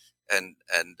and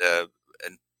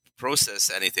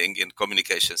process anything in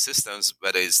communication systems,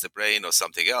 whether it's the brain or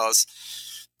something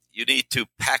else, you need to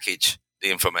package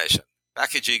the information.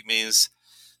 Packaging means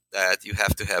that you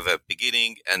have to have a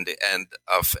beginning and the end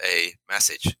of a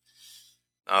message.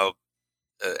 Now,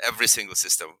 every single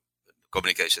system,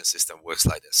 communication system, works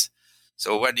like this.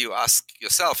 So when you ask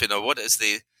yourself, what is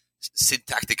the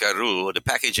syntactical rule or the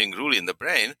packaging rule in the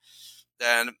brain,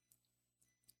 then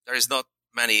there is not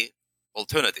many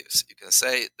alternatives. You can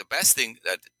say the best thing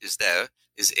that is there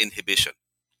is inhibition.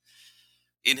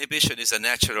 Inhibition is a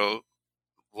natural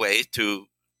way to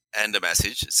end a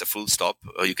message. It's a full stop,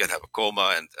 or you can have a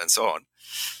comma and so on.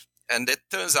 And it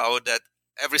turns out that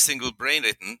every single brain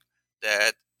rhythm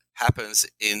that happens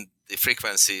in the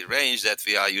frequency range that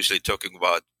we are usually talking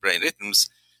about brain rhythms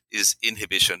is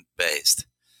inhibition based.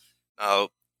 Now,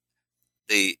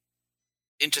 the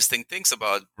interesting things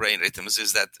about brain rhythms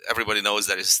is that everybody knows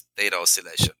there is theta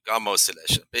oscillation, gamma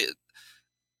oscillation.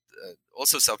 All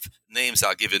sorts of names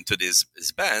are given to these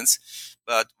bands,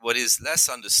 but what is less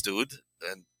understood,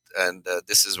 and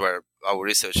this is where our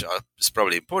research is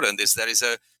probably important, is there is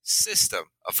a system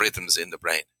of rhythms in the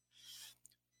brain,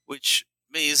 which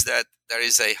means that there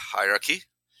is a hierarchy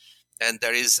and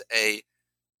there is a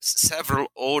several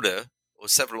order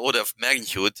of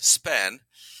magnitude span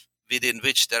within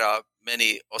which there are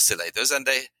many oscillators, and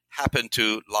they happen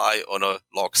to lie on a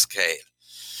log scale.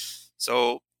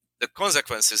 So the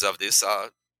consequences of this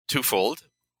are twofold.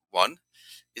 One,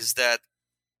 is that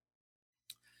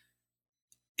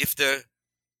if the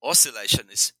oscillation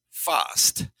is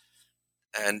fast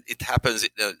and it happens,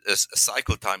 a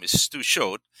cycle time is too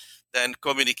short, then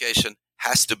communication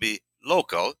has to be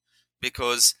local,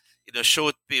 because in a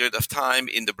short period of time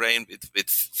in the brain with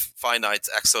finite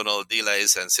axonal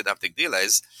delays and synaptic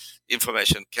delays,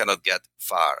 information cannot get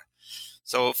far.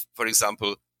 So, for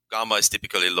example, gamma is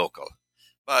typically local.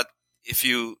 But if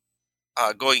you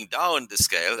are going down the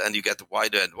scale and you get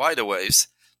wider and wider waves,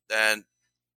 then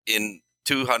in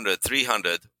 200,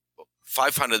 300,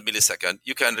 500 milliseconds,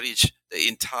 you can reach the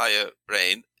entire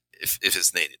brain if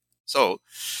it's needed. So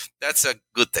that's a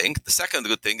good thing. The second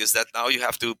good thing is that now you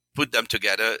have to put them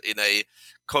together in a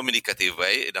communicative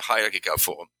way, in a hierarchical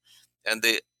form. And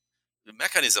the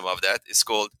mechanism of that is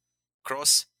called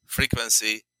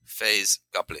cross-frequency phase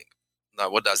coupling. Now,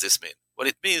 what does this mean? Well,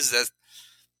 it means that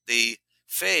the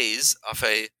phase of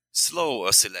a slow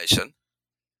oscillation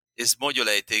is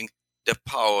modulating the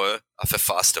power of a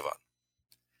faster one.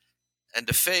 And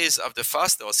the phase of the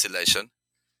faster oscillation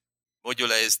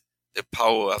modulates the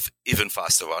power of even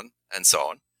faster one, and so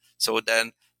on. So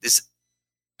then this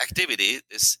activity,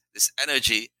 this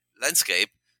energy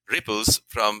landscape ripples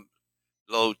from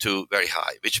low to very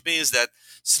high, which means that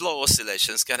slow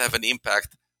oscillations can have an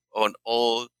impact on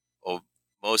all or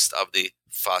most of the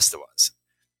faster ones.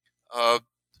 A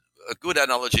good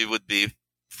analogy would be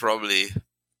probably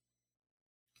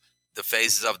the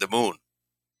phases of the moon.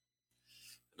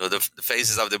 The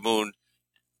phases of the moon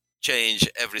change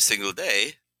every single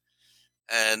day,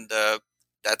 and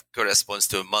that corresponds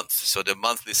to a month. So the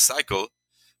monthly cycle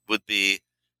would be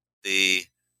the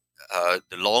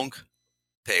long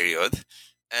period,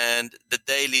 and the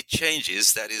daily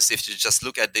changes, that is, if you just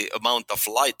look at the amount of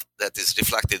light that is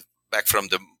reflected back from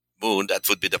the moon, that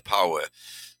would be the power.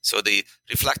 So the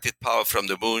reflected power from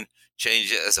the moon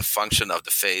changes as a function of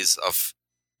the phase of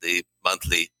the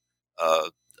monthly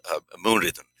moon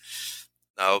rhythm.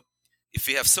 Now, if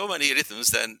we have so many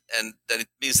rhythms, then it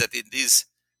means that in these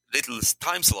little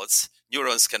time slots,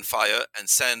 neurons can fire and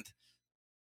send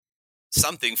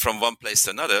something from one place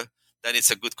to another. Then it's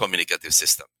a good communicative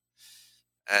system.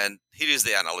 And here is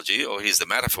the analogy, or here's the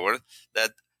metaphor,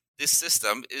 that this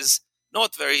system is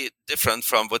not very different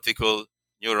from what we call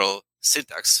neural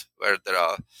syntax, where there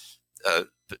are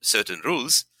certain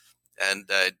rules, and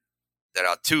there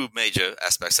are two major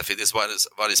aspects of it.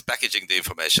 One is packaging the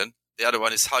information. The other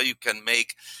one is how you can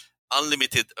make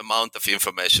unlimited amount of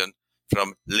information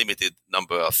from limited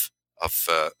number of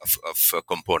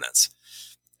components.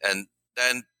 And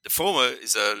then the former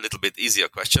is a little bit easier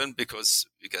question, because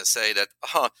you can say that,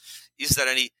 is there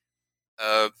any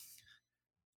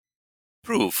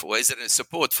proof, or is there any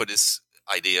support for this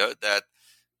idea that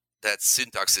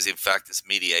syntax is in fact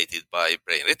mediated by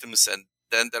brain rhythms? And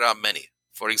then there are many.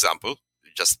 For example,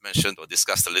 you just mentioned or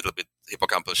discussed a little bit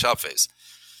hippocampal sharp waves.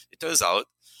 It turns out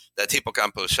that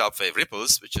hippocampal sharp wave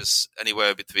ripples, which is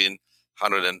anywhere between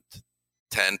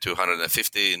 110 to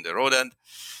 150 in the rodent,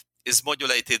 is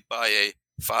modulated by a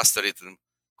faster rhythm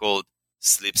called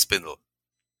sleep spindle.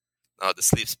 Now, the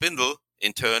sleep spindle,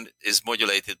 in turn, is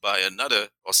modulated by another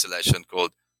oscillation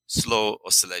called slow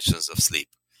oscillations of sleep.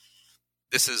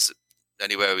 This is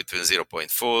anywhere between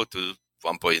 0.4 to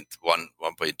 1.1,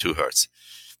 1.2 hertz.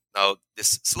 Now,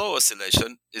 this slow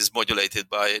oscillation is modulated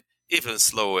by even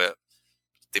slower,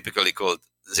 typically called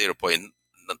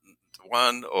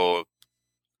 0.1, or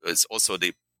it's also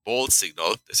the bold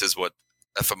signal. This is what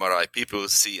fMRI people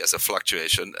see as a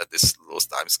fluctuation at this low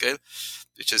time scale,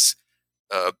 which is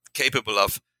capable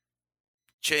of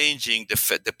changing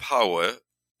the power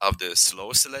of the slow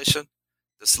oscillation.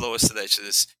 The slow oscillation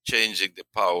is changing the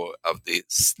power of the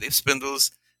sleep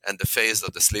spindles, and the phase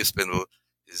of the sleep spindle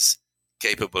is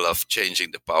capable of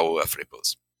changing the power of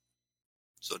ripples.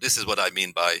 So this is what I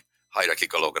mean by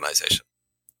hierarchical organization.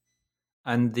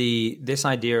 And this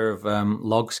idea of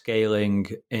log scaling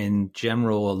in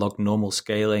general, or log normal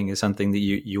scaling, is something that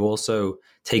you also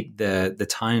take the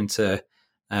time to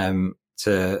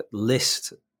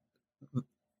list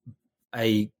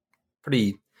a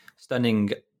pretty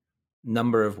stunning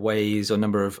number of ways or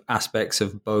number of aspects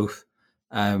of both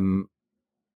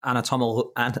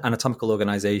anatomical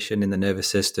organization in the nervous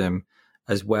system,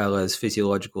 as well as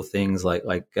physiological things like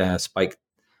spike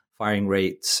firing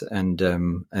rates and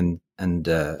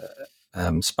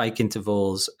spike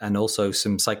intervals, and also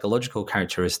some psychological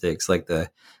characteristics like the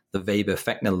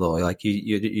Weber-Fechner law. Like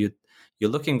you're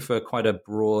looking for quite a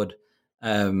broad,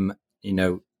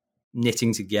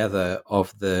 knitting together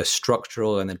of the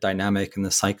structural and the dynamic and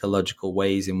the psychological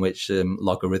ways in which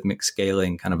logarithmic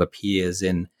scaling kind of appears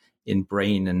in in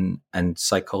brain and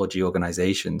psychology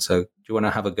organization. So do you want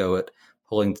to have a go at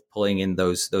pulling in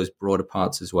those broader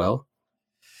parts as well?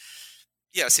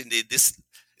 Yes, indeed. This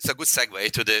is a good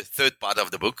segue to the third part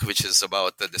of the book, which is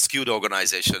about the skewed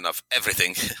organization of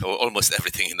everything, or almost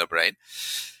everything in the brain.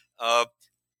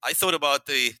 I thought about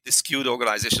the skewed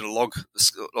organization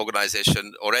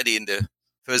already in the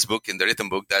first book, in the written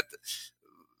book, that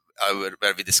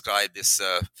where we describe this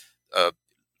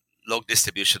log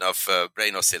distribution of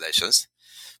brain oscillations.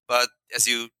 But as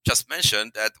you just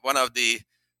mentioned, that one of the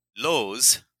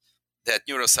laws that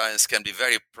neuroscience can be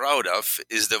very proud of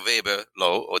is the Weber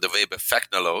law, or the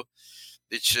Weber-Fechner law,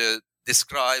 which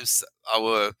describes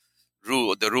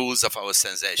the rules of our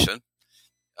sensation.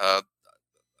 I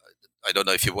don't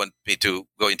know if you want me to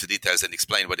go into details and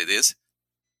explain what it is.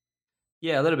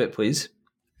 Yeah, a little bit, please.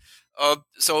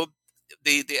 So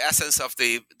the essence of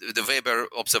the Weber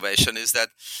observation is that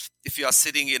if you are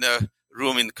sitting in a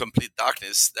room in complete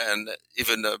darkness, then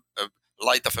even a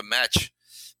light of a match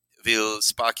will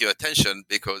spark your attention,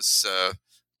 because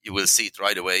you will see it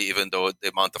right away, even though the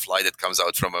amount of light that comes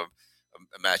out from a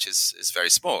match is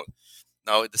very small.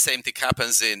 Now, the same thing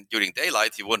happens during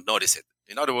daylight. You won't notice it.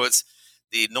 In other words,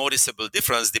 the noticeable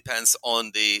difference depends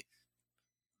on the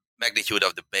magnitude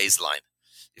of the baseline.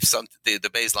 If the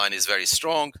baseline is very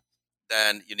strong,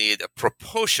 then you need a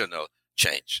proportional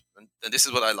change. And this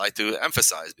is what I like to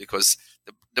emphasize, because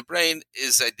the brain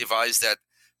is a device that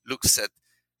looks at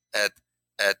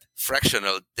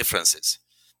fractional differences.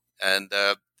 And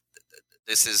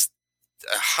this is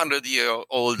a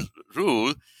 100-year-old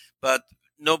rule, but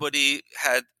nobody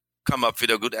had come up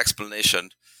with a good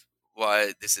explanation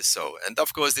why this is so. And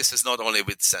of course, this is not only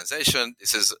with sensation.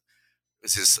 This is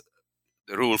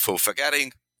the rule for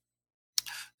forgetting,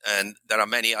 and there are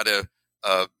many other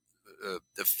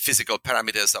the physical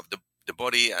parameters of the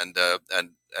body and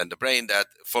the brain that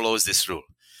follows this rule.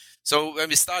 So when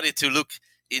we started to look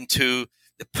into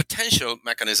the potential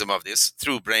mechanism of this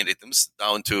through brain rhythms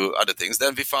down to other things,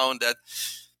 then we found that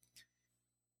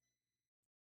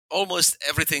almost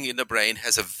everything in the brain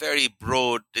has a very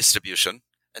broad distribution,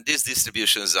 and these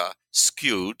distributions are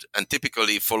skewed and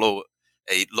typically follow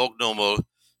a log normal.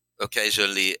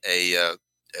 Occasionally, there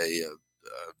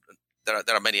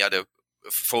are many other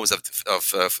forms of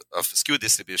skewed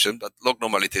distribution, but log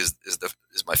normality is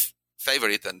my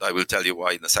favorite, and I will tell you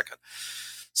why in a second.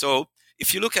 So,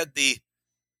 if you look at the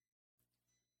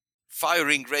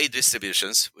firing rate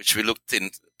distributions, which we looked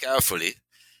in carefully,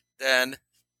 then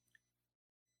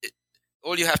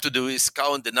all you have to do is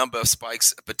count the number of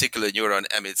spikes a particular neuron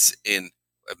emits in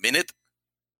a minute,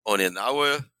 or in an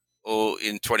hour, or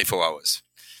in 24 hours.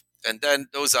 And then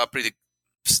those are pretty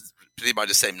much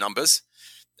the same numbers.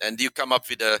 And you come up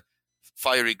with a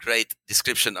firing rate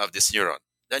description of this neuron.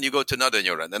 Then you go to another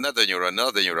neuron,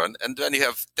 and when you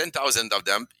have 10,000 of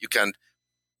them, you can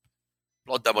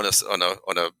plot them on a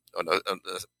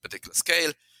particular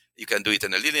scale. You can do it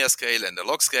on a linear scale and a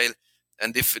log scale.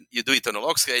 And if you do it on a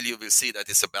log scale, you will see that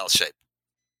it's a bell shape.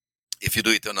 If you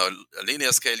do it on a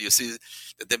linear scale, you see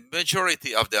that the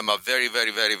majority of them are very,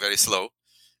 very, very, very slow,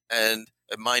 and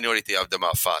a minority of them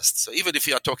are fast. So even if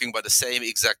you are talking about the same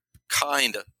exact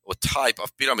kind or type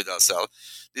of pyramidal cell,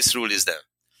 this rule is there.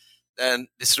 Then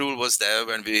this rule was there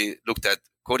when we looked at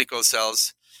cortical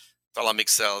cells, thalamic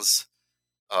cells.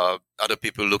 Other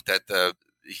people looked at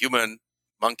human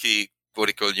monkey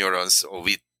cortical neurons, or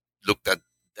we looked at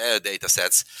their data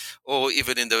sets, or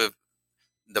even in the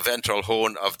ventral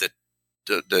horn of the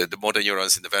motor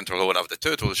neurons in the ventral horn of the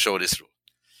turtle show this rule.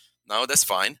 Now that's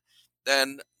fine.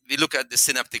 Then we look at the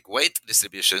synaptic weight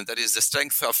distribution, that is the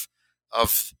strength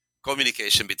of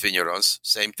communication between neurons,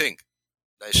 same thing.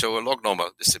 They show a log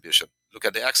normal distribution. Look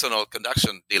at the axonal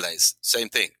conduction delays, same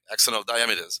thing. Axonal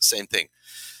diameters, same thing.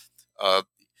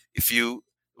 If you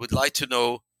would like to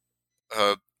know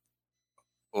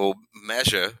or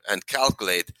measure and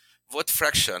calculate what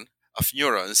fraction of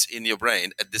neurons in your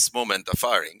brain at this moment are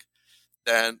firing,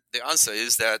 then the answer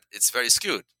is that it's very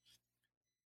skewed.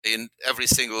 In every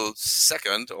single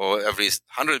second or every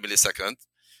 100 milliseconds,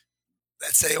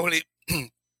 let's say only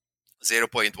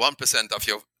 0.1% of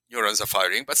your neurons are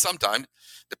firing, but sometimes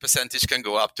the percentage can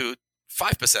go up to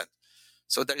 5%.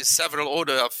 So there is several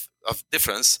order of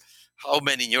difference how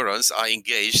many neurons are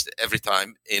engaged every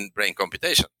time in brain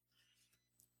computation.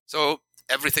 So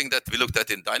everything that we looked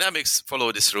at in dynamics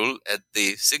follow this rule at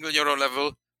the single neuron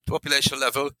level, population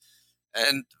level,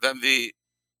 and when we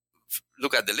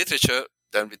look at the literature,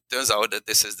 then it turns out that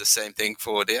this is the same thing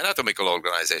for the anatomical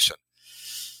organization.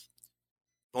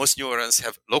 Most neurons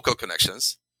have local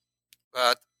connections,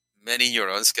 but many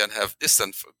neurons can have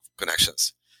distant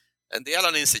connections. And the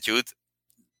Allen Institute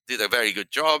did a very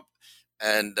good job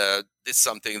and did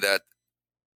something that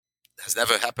has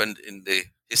never happened in the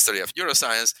history of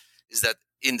neuroscience, is that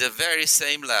in the very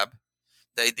same lab,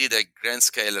 they did a grand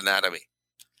scale anatomy.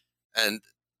 And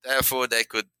therefore, they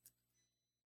could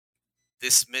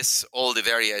dismiss all the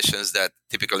variations that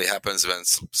typically happens when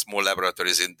small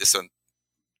laboratories in different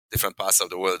parts of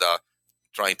the world are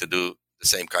trying to do the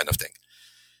same kind of thing.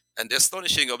 And the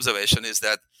astonishing observation is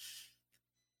that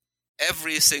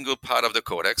every single part of the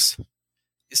cortex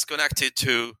is connected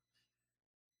to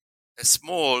a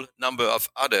small number of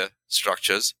other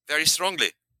structures very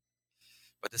strongly.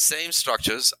 But the same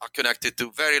structures are connected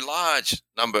to very large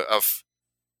number of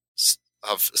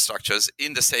structures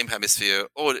in the same hemisphere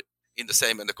or in the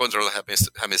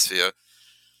contralateral hemisphere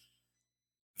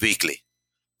weakly.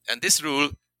 And this rule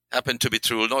happened to be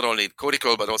true not only in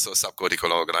cortical but also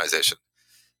subcortical organization.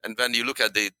 And when you look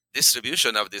at the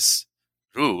distribution of this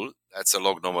rule, that's a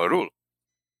log normal rule,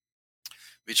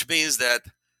 which means that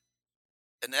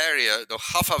an area,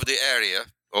 half of the area,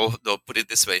 or put it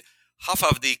this way, half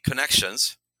of the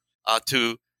connections are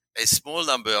to a small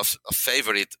number of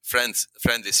favorite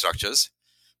friendly structures,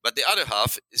 but the other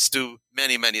half is to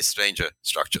many, many stranger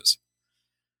structures.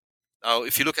 Now,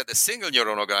 if you look at the single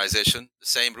neuron organization, the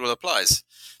same rule applies.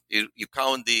 You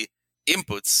count the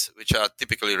inputs, which are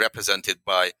typically represented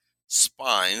by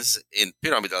spines in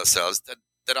pyramidal cells. That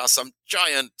there are some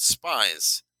giant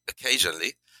spines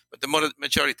occasionally, but the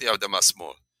majority of them are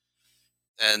small.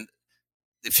 And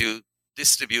if you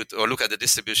distribute or look at the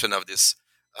distribution of this,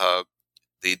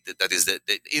 that is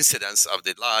the incidence of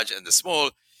the large and the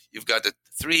small, you've got a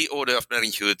 3 order of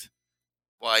magnitude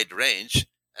wide range,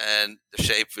 and the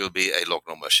shape will be a log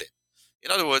normal shape.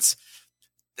 In other words,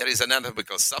 there is an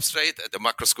anatomical substrate at the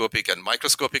macroscopic and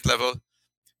microscopic level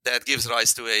that gives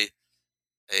rise to a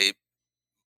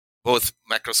both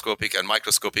macroscopic and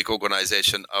microscopic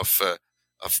organization of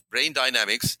brain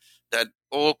dynamics that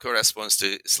all corresponds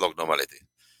to its log normality.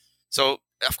 So,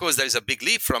 of course, there is a big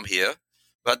leap from here,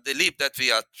 but the leap that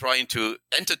we are trying to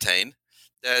entertain,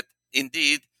 that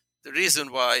indeed the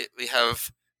reason why we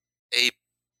have a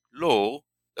law,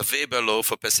 a Weber law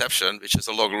for perception, which is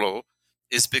a log law,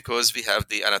 is because we have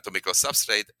the anatomical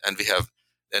substrate and we have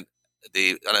then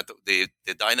the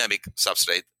dynamic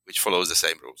substrate, which follows the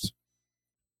same rules.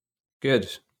 Good.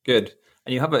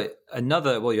 And you have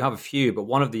you have a few, but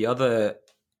one of the other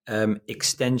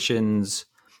extensions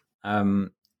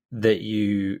that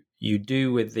you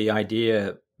do with the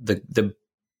idea, the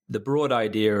broad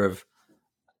idea of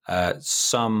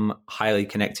some highly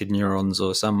connected neurons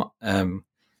or some kind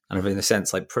of, in a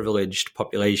sense, like privileged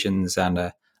populations and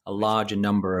a larger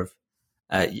number of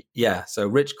so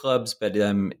rich clubs, but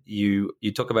you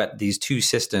talk about these two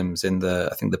systems in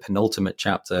I think the penultimate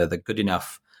chapter, the good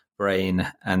enough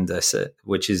brain, and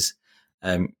which is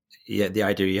the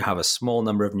idea you have a small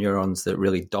number of neurons that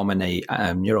really dominate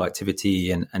neural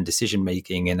activity and decision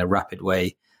making in a rapid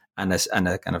way, and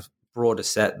a kind of broader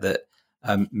set that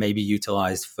may be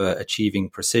utilized for achieving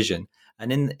precision.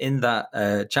 And in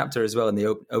that chapter as well, in the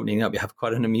opening up, you have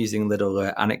quite an amusing little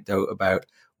anecdote about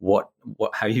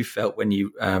how you felt when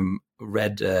you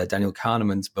read Daniel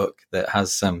Kahneman's book that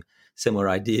has some similar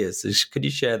ideas. So could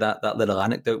you share that little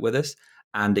anecdote with us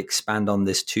and expand on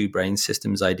this two brain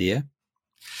systems idea?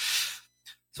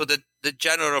 So the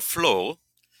general flow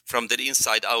from the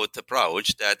inside out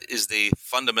approach, that is the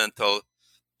fundamental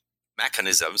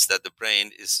mechanisms that the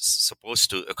brain is supposed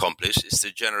to accomplish, is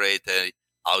to generate an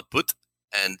output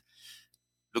and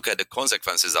look at the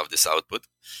consequences of this output,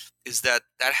 is that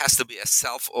has to be a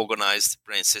self-organized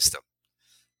brain system.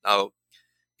 Now,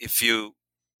 if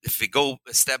we go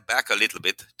a step back a little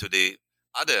bit to the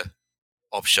other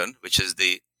option, which is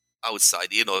the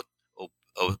outside in or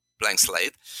blank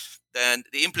slate, then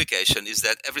the implication is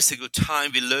that every single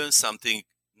time we learn something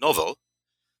novel,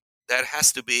 there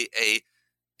has to be a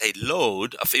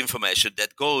load of information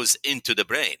that goes into the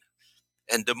brain.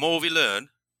 And the more we learn,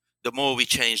 the more we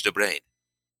change the brain.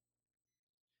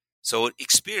 So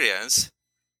experience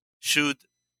should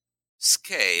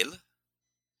scale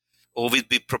or will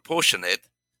be proportionate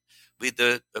with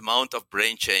the amount of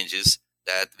brain changes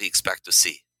that we expect to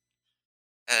see.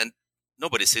 And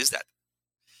nobody sees that.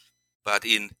 But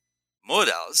in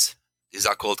models, these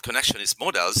are called connectionist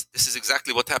models, this is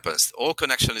exactly what happens. All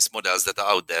connectionist models that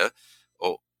are out there,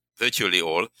 or virtually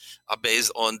all, are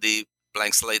based on the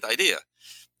blank slate idea.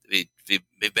 We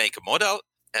make a model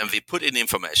and we put in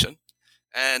information,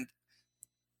 and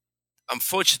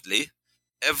unfortunately,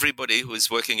 everybody who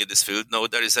is working in this field knows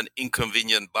there is an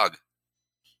inconvenient bug.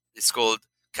 It's called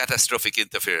catastrophic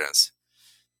interference.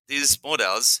 These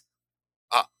models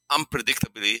are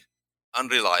unpredictably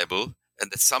unreliable,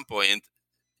 And at some point,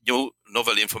 new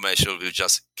novel information will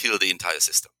just kill the entire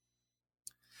system.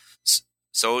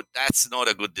 So that's not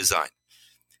a good design.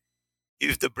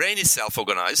 If the brain is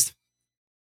self-organized,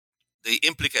 the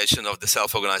implication of the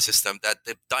self-organized system that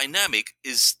the dynamic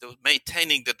is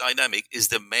maintaining the dynamic is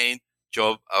the main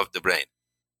job of the brain.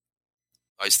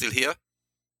 Are you still here?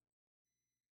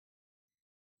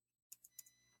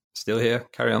 Still here.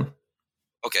 Carry on.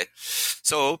 Okay.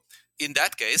 So in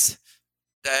that case,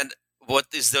 then what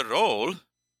is the role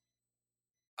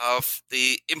of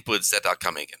the inputs that are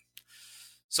coming in?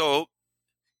 So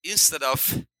instead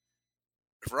of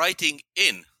writing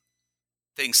in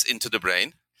things into the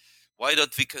brain, why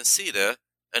don't we consider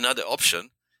another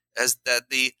option, as that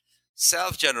the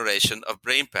self-generation of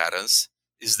brain patterns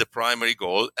is the primary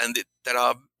goal, and there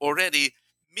are already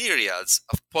myriads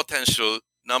of potential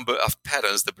number of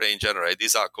patterns the brain generates.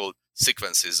 These are called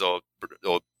sequences or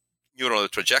neural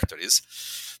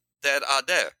trajectories that are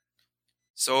there.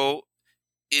 So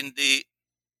in the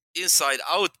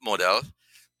inside-out model,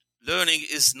 learning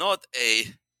is not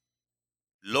a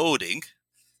loading,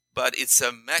 but it's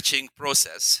a matching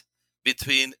process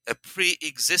between a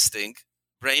pre-existing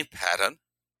brain pattern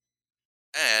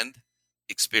and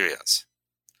experience.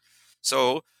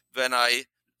 So when I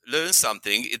learn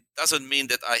something, it doesn't mean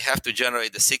that I have to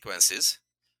generate the sequences,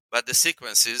 but the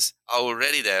sequences are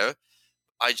already there.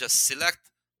 I just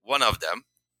select one of them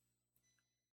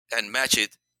and match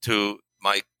it to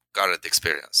my current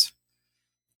experience.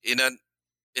 In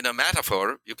a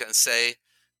metaphor, you can say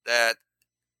that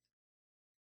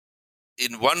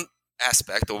in one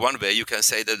aspect or one way, you can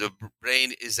say that the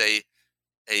brain is a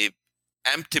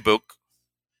empty book,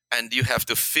 and you have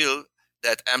to fill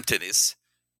that emptiness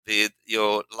with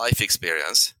your life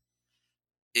experience.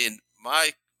 In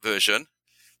my version,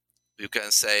 you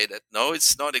can say that no,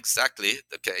 it's not exactly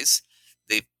the case.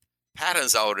 The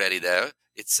patterns are already there.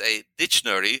 It's a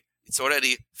dictionary. It's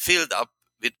already filled up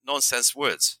with nonsense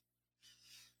words.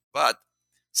 But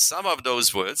some of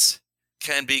those words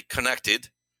can be connected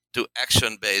to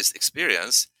action-based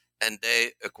experience, and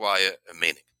they acquire a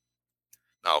meaning.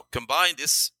 Now, combine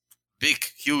this big,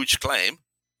 huge claim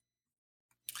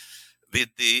with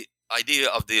the idea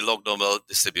of the log normal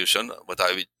distribution,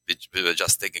 which we were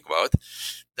just thinking about,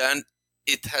 then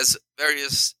it has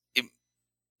various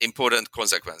important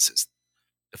consequences.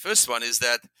 The first one is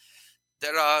that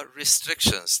there are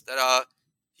restrictions, there are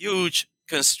huge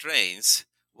constraints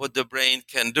what the brain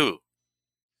can do.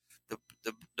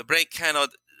 The brain cannot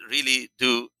really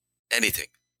do anything.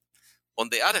 On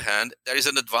the other hand, there is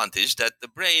an advantage that the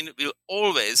brain will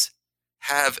always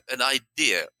have an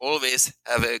idea, always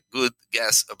have a good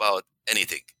guess about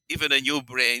anything. Even a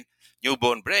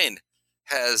newborn brain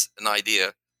has an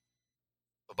idea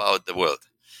about the world.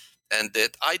 And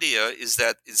that idea is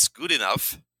that it's good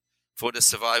enough for the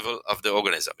survival of the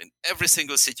organism. In every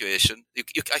single situation,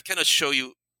 I cannot show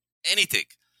you anything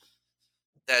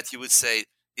that you would say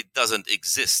it doesn't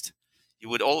exist. You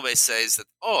would always say that,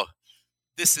 oh,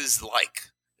 this is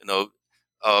like,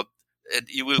 and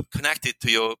you will connect it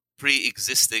to your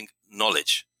pre-existing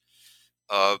knowledge.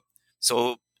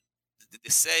 So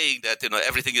the saying that,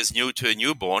 everything is new to a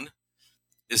newborn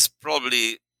is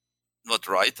probably not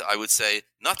right. I would say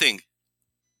nothing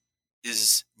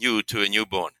is new to a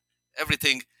newborn.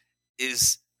 Everything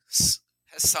has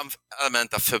some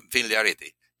element of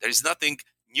familiarity. There is nothing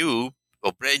new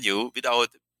or brand new without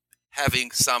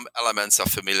having some elements of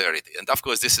familiarity. And of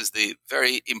course, this is the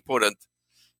very important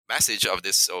message of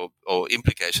this or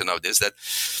implication of this,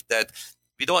 that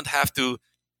we don't have to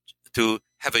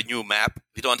have a new map.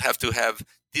 We don't have to have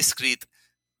discrete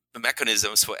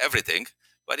mechanisms for everything,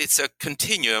 but it's a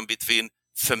continuum between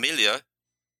familiar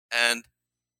and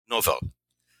novel.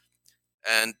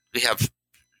 And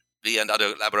we and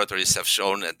other laboratories have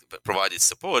shown and provided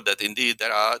support that indeed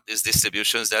there are these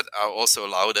distributions that are also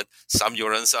allowed, that some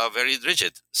neurons are very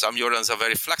rigid, some neurons are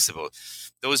very flexible.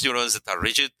 Those neurons that are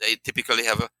rigid, they typically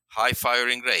have a high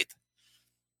firing rate.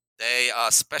 They are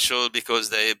special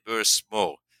because they burst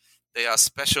more. They are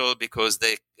special because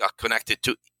they are connected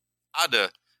to other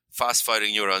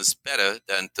fast-firing neurons better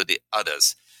than to the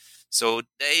others. So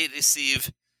they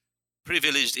receive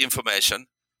privileged information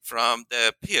from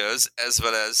their peers as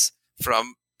well as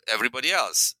from everybody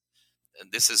else.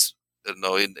 And this is, in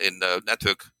the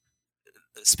network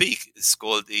speak, it's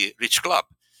called the rich club.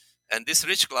 And this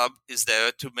rich club is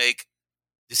there to make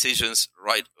decisions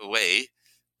right away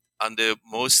under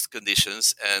most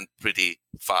conditions and pretty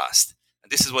fast.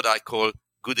 And this is what I call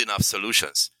good enough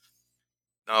solutions.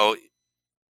 Now,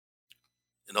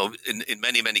 in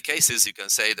many, many cases, you can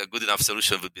say that good enough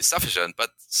solution would be sufficient, but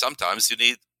sometimes you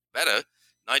need better.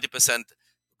 90%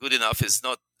 good enough is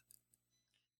not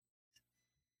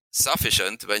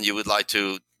sufficient when you would like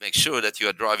to make sure that you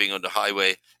are driving on the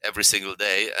highway every single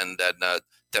day, and then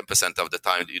 10% of the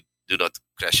time you do not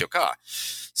crash your car.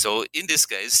 So in this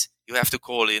case, you have to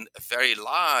call in a very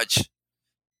large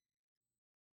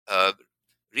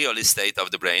real estate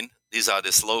of the brain. These are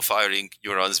the slow-firing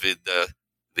neurons with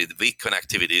weak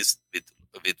connectivities,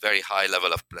 with very high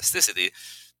level of plasticity,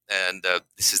 and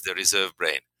this is the reserve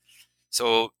brain.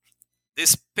 So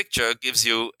this picture gives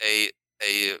you a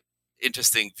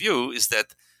interesting view, is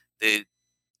that the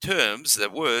terms, the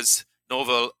words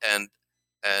novel and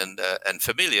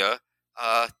familiar,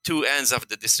 are two ends of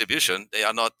the distribution. They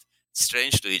are not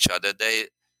strange to each other.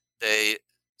 They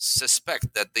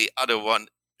suspect that the other one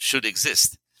should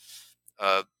exist.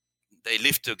 They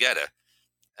live together,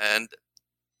 and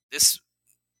this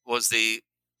was the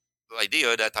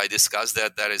idea that I discussed,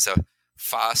 that there is a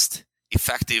fast,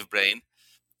 effective brain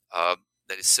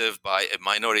that is served by a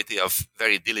minority of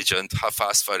very diligent,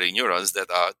 fast-firing neurons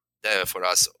that are there for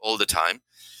us all the time,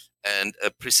 and a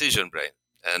precision brain.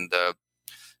 And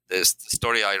the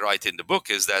story I write in the book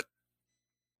is that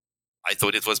I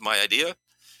thought it was my idea,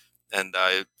 and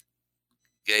I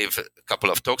gave a couple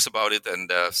of talks about it,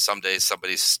 and someday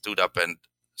somebody stood up and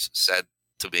said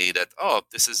to me that, oh,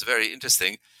 this is very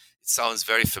interesting. It sounds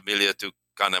very familiar to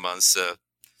Kahneman's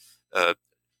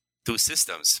two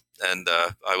systems. And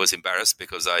I was embarrassed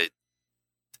because I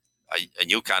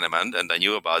knew Kahneman, and I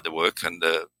knew about the work and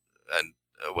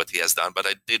what he has done, but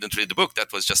I didn't read the book.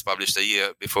 That was just published a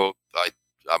year before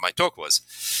my talk was.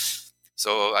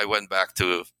 So I went back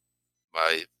to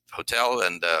my hotel,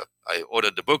 and I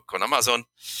ordered the book on Amazon,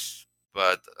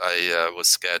 but I was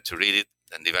scared to read it,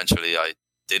 and eventually I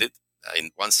did it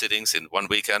in one sitting, in one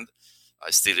weekend.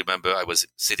 I still remember I was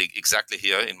sitting exactly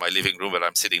here in my living room where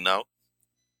I'm sitting now,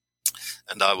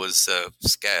 and I was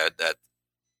scared that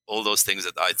all those things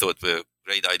that I thought were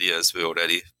great ideas were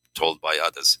already told by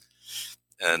others.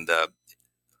 And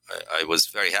I was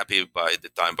very happy by the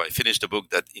time I finished the book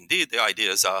that indeed the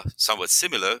ideas are somewhat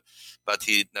similar, but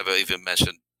he never even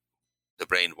mentioned the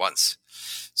brain once.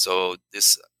 So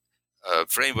this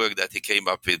framework that he came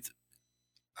up with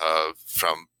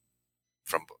from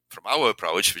our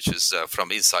approach, which is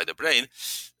from inside the brain,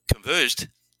 converged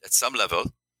at some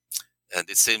level. And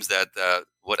it seems that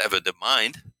whatever the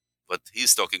mind, what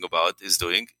he's talking about, is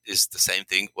doing, is the same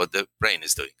thing what the brain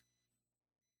is doing.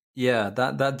 Yeah,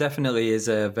 that definitely is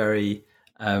a very,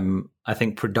 I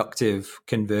think, productive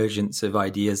convergence of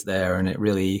ideas there, and it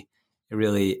really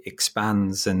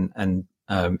expands and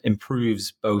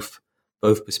improves both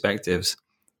perspectives.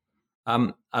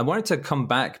 I wanted to come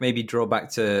back, maybe draw back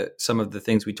to some of the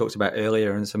things we talked about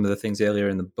earlier and some of the things earlier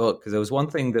in the book, because there was one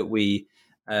thing that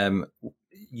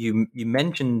you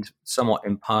mentioned somewhat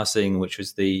in passing, which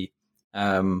was the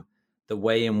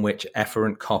way in which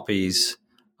efferent copies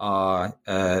are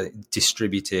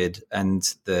distributed,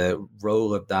 and the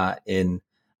role of that in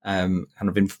kind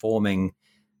of informing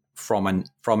from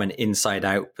an inside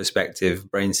out perspective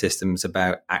brain systems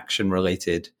about action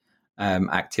related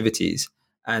activities.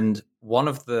 And one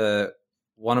of the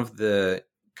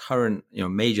current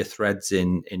major threads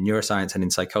in neuroscience and in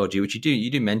psychology, which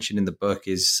you do mention in the book,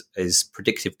 is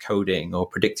predictive coding or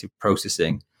predictive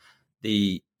processing.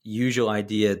 The usual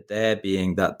idea there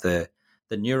being that the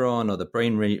neuron or the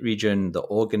brain region, the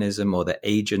organism or the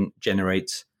agent,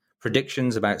 generates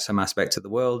predictions about some aspect of the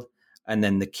world, and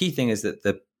then the key thing is that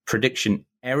the prediction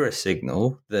error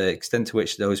signal, the extent to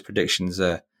which those predictions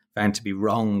are found to be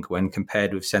wrong when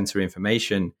compared with sensory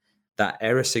information, that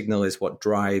error signal is what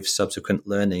drives subsequent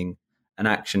learning and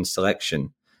action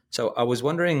selection. So I was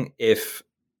wondering if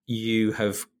you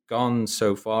have gone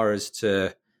so far as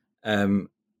to kind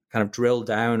of drill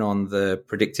down on the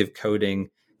predictive coding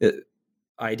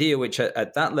idea, which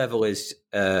at that level is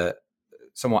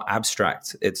somewhat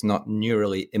abstract. It's not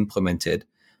neurally implemented.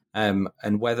 And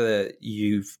whether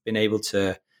you've been able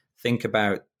to think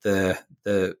about the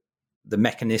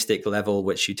mechanistic level,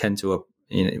 which you tend to,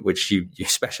 which you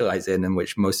specialize in, and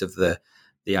which most of the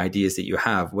ideas that you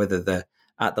have, whether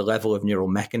at the level of neural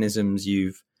mechanisms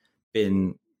you've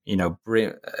been,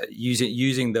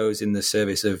 using those in the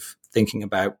service of thinking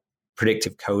about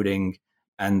predictive coding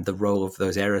and the role of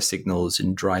those error signals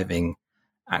in driving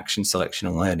action selection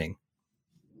and learning.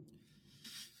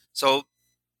 So,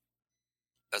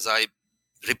 as I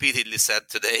repeatedly said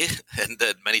today and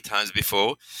many times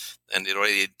before, and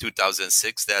already in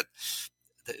 2006, that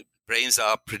the brains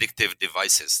are predictive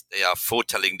devices. They are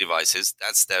foretelling devices.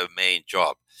 That's their main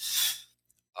job.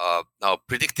 Now,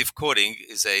 predictive coding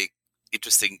is a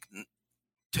interesting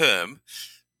term.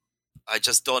 I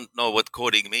just don't know what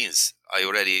coding means. I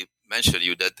already mentioned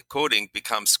you that the coding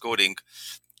becomes coding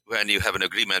when you have an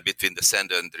agreement between the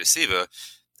sender and the receiver,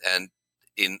 and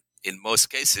in most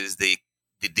cases the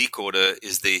decoder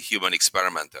is the human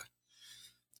experimenter.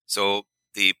 So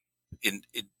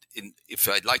if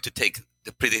I'd like to take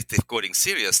the predictive coding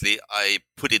seriously, I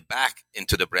put it back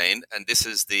into the brain, and this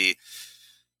is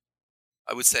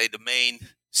I would say the main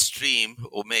stream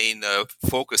or main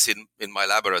focus in my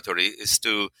laboratory is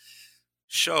to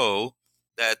show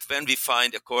that when we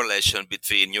find a correlation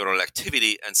between neural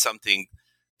activity and something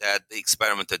that the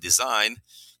experimenter designed,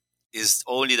 is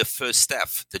only the first step.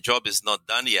 The job is not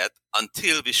done yet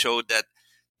until we show that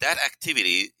that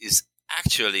activity is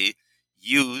actually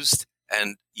used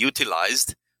and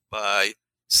utilized by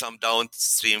some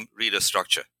downstream reader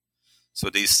structure. So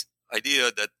this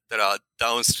idea that there are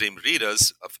downstream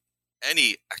readers of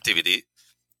any activity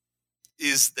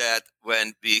is that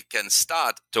when we can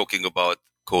start talking about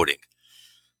coding.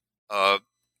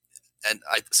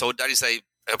 So there is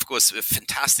of course, a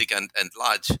fantastic and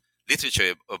large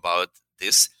literature about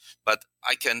this, but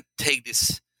I can take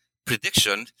this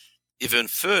prediction even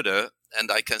further,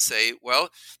 and I can say, well,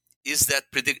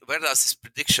 where does this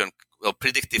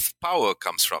predictive power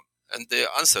comes from? And the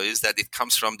answer is that it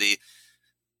comes from the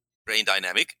brain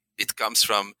dynamic. It comes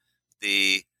from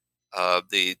the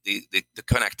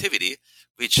connectivity,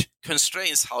 which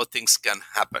constrains how things can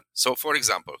happen. So, for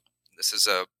example, this is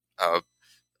a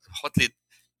hotly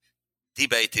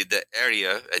debated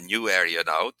area, a new area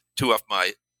now. Two of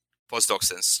my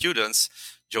postdocs and students,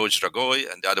 George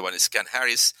Dragoy and the other one is Ken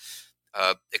Harris,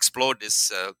 explored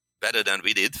this better than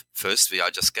we did. First, we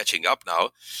are just catching up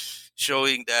now,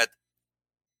 showing that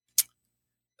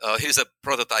here's a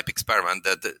prototype experiment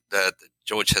that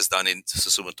George has done in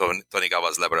Susumu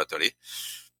Tonigawa's laboratory,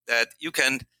 that you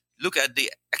can look at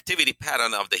the activity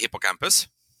pattern of the hippocampus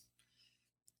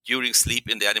during sleep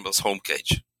in the animal's home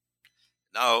cage.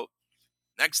 Now,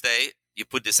 next day, you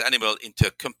put this animal into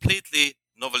a completely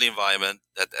novel environment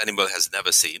that the animal has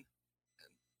never seen.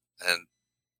 And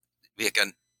we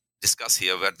can discuss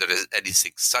here whether there is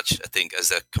anything such a thing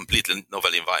as a completely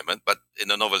novel environment. But in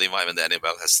a novel environment, the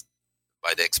animal has,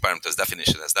 by the experimenter's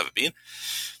definition, has never been.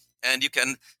 And you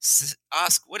can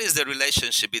ask, what is the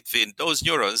relationship between those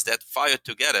neurons that fire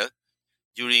together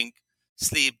during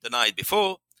sleep the night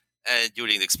before and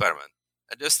during the experiment?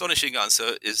 And the astonishing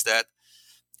answer is that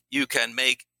you can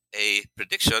make a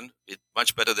prediction with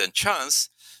much better than chance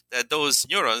that those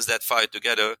neurons that fire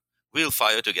together will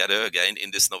fire together again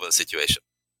in this novel situation.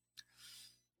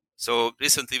 So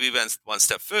recently we went one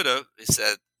step further. We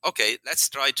said, okay, let's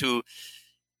try to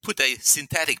put a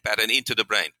synthetic pattern into the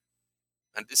brain.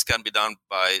 And this can be done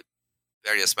by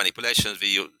various manipulations.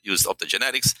 We used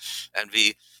optogenetics, and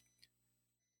we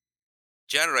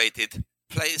generated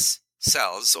place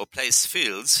cells or place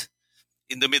fields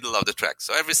in the middle of the tract.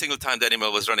 So every single time the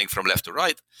animal was running from left to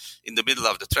right, in the middle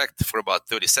of the tract for about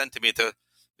 30 centimeters,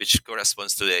 which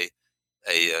corresponds to a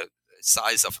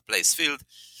size of a place field,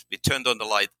 we turned on the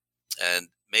light and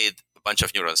made a bunch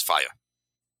of neurons fire.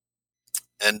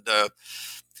 And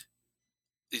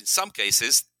in some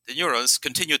cases, the neurons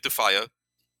continued to fire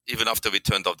even after we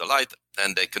turned off the light,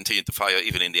 and they continued to fire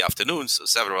even in the afternoon. So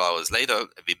several hours later,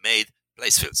 we made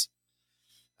place fields.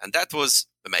 And that was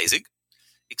amazing,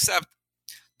 except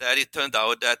that it turned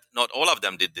out that not all of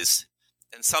them did this.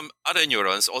 And some other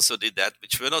neurons also did that,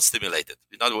 which were not stimulated.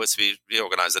 In other words, we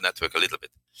reorganized the network a little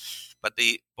bit. But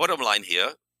the bottom line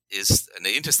here is, and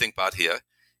the interesting part here,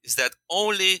 is that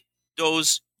only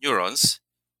those neurons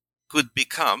could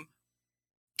become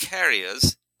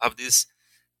carriers of this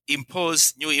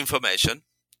imposed new information,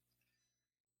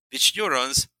 which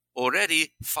neurons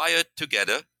already fired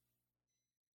together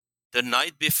the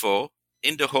night before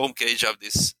in the home cage of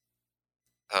this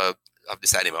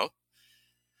animal,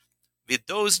 with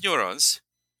those neurons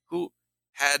who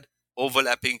had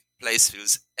overlapping place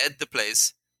fields at the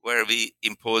place where we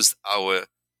imposed our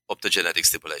optogenetic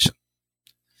stimulation.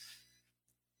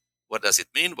 What does it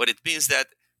mean? Well, it means that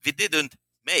we didn't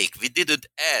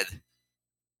add,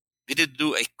 we didn't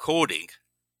do a coding,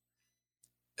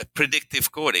 a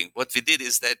predictive coding. What we did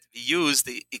is that we used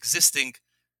the existing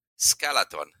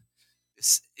skeleton,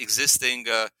 this existing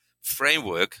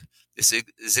framework,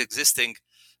 this existing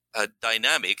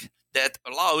dynamic that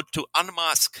allowed to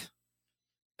unmask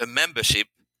a membership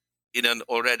in an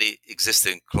already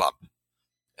existing club.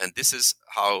 And this is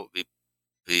how we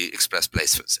express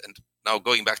place fields. And now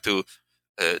going back to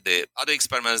the other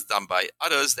experiments done by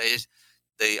others,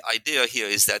 the idea here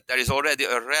is that there is already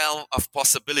a realm of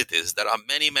possibilities. There are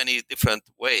many, many different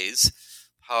ways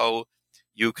how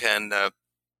you can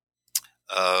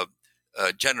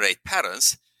generate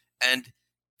patterns. And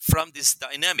from this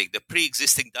dynamic, the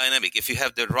pre-existing dynamic, if you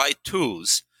have the right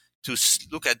tools to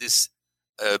look at this,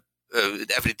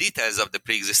 every details of the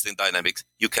pre-existing dynamics,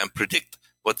 you can predict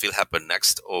what will happen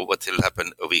next or what will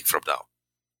happen a week from now.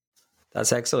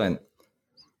 That's excellent.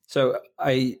 So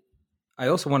I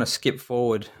also want to skip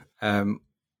forward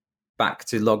back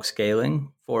to log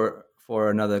scaling for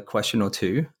another question or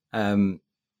two,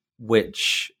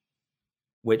 which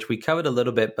we covered a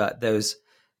little bit, but there's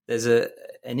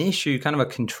an issue, kind of a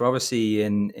controversy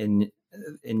in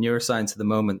neuroscience at the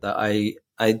moment that I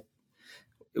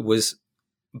was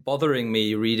bothering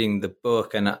me reading the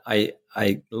book, and I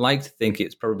like to think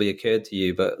it's probably occurred to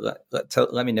you, but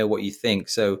let me know what you think.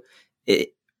 So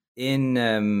in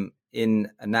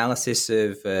analysis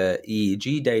of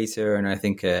EEG data, and I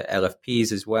think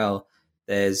LFPs as well,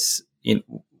 there's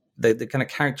the kind of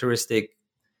characteristic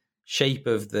shape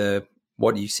of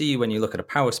what you see when you look at a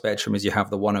power spectrum is you have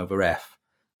the 1/f.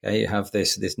 Okay, you have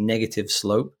this negative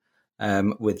slope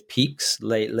with peaks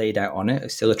laid out on it,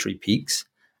 oscillatory peaks,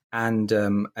 and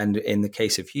in the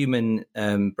case of human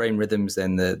brain rhythms,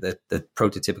 then the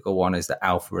prototypical one is the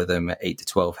alpha rhythm at 8 to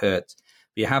 12 hertz.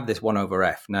 But you have this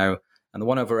 1/f now, and the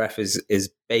 1/f is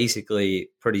basically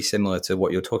pretty similar to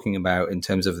what you're talking about in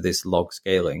terms of this log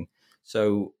scaling.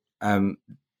 So and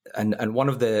one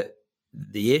of the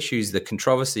issues, the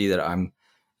controversy that I'm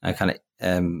kind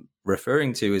of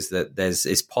referring to is that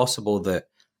it's possible that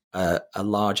a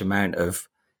large amount of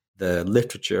the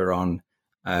literature on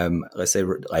let's say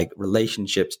like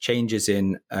relationships, changes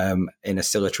in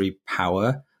oscillatory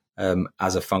power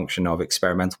as a function of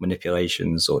experimental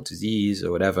manipulations or disease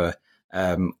or whatever,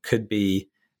 you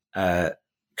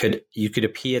could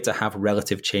appear to have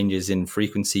relative changes in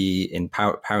frequency in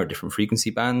power at different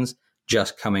frequency bands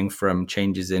just coming from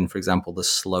changes in, for example, the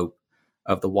slope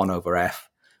of the 1/f,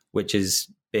 which has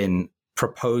been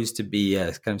proposed to be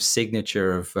a kind of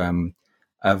signature of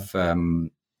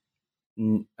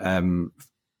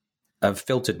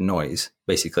filtered noise,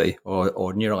 basically,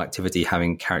 or neural activity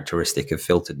having characteristic of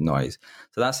filtered noise.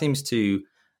 So that seems to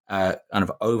kind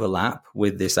of overlap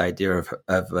with this idea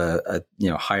of a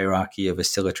hierarchy of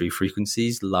oscillatory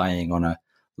frequencies lying on a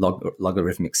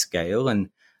logarithmic scale, and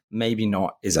maybe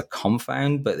not is a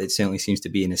confound, but it certainly seems to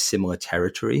be in a similar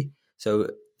territory. So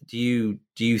do you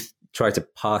try to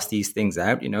parse these things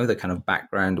out? The kind of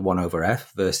background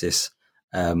 1/f versus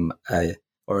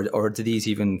or do these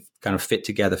even kind of fit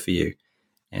together for you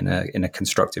in a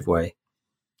constructive way?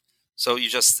 So you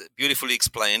just beautifully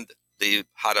explained the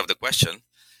heart of the question,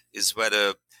 is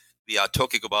whether we are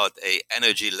talking about a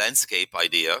energy landscape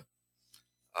idea,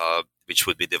 which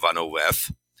would be the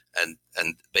 1/f,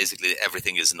 and basically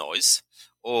everything is noise,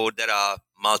 or there are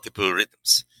multiple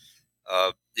rhythms.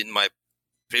 In my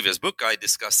previous book, I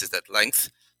discussed it at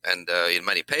length and in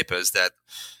many papers that,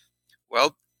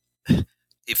 well,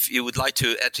 if you would like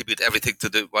to attribute everything to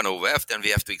the 1/f, then we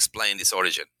have to explain its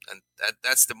origin. And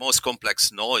that's the most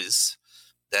complex noise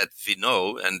that we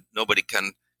know, and nobody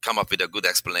can come up with a good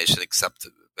explanation except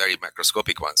very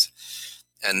macroscopic ones.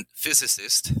 And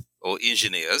physicists or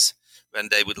engineers, when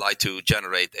they would like to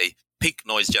generate a pink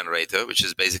noise generator, which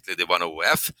is basically the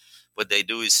 1/f, what they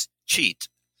do is cheat.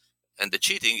 And the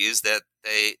cheating is that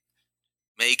they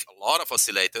make a lot of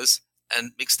oscillators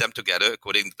and mix them together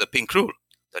according to the pink rule.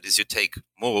 That is, you take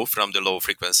more from the low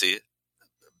frequency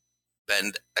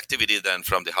band activity than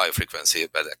from the high frequency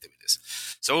band activities.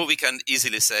 So we can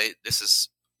easily say this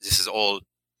is all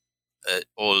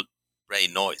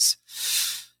brain noise.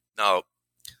 Now,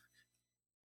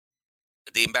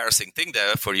 the embarrassing thing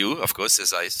there for you, of course,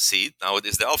 as I see it now,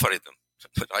 is the alpha rhythm,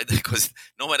 right? Because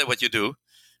no matter what you do,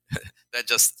 that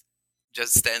just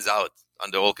stands out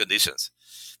under all conditions.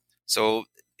 So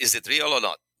is it real or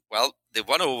not? Well, the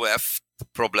 1/f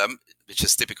problem, which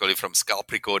is typically from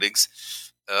scalp recordings,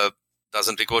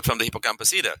 doesn't record from the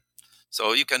hippocampus either.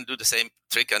 So you can do the same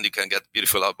trick and you can get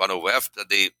beautiful 1/f that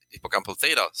the hippocampal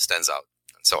theta stands out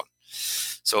and so on.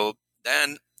 So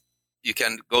then you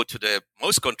can go to the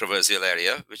most controversial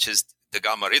area, which is the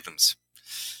gamma rhythms.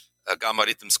 Gamma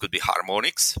rhythms could be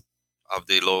harmonics of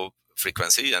the low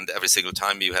frequency, and every single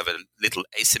time you have a little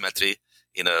asymmetry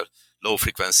in a low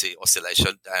frequency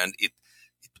oscillation, and it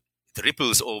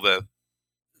ripples over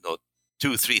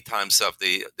 2-3 times of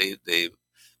the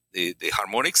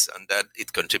harmonics, and that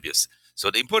it contributes.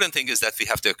 So the important thing is that we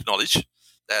have to acknowledge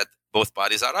that both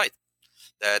parties are right,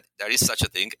 that there is such a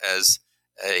thing as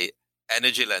a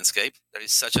energy landscape, there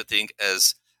is such a thing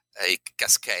as a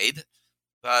cascade,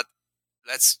 but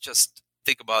let's just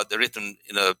think about the rhythm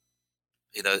in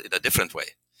a different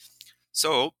way.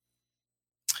 So,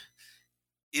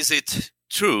 is it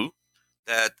true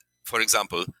that, for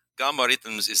example, gamma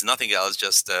rhythms is nothing else,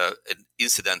 just an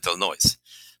incidental noise.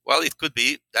 Well, it could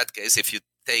be that case if you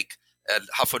take a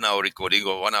half an hour recording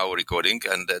or 1 hour recording,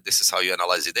 and this is how you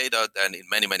analyze the data, then in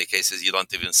many, many cases, you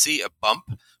don't even see a bump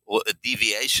or a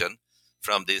deviation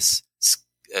from this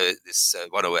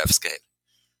 1OF scale.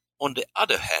 On the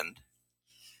other hand,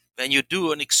 when you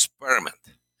do an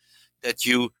experiment that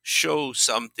you show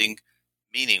something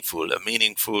meaningful, a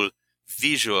meaningful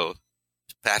visual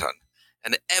pattern,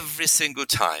 and every single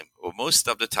time, or most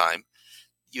of the time,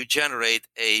 you generate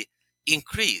a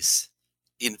increase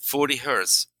in 40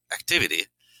 hertz activity,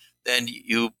 then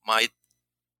you might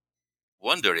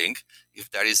wondering if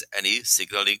there is any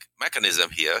signaling mechanism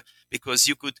here, because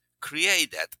you could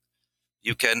create that.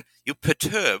 You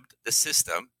perturbed the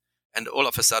system, and all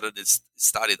of a sudden it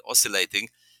started oscillating.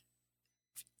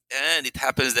 And it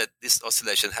happens that this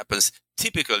oscillation happens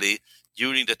typically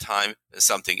during the time when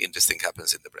something interesting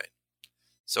happens in the brain.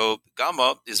 So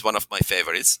gamma is one of my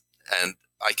favorites, and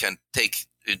I can take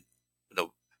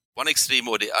one extreme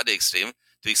or the other extreme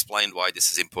to explain why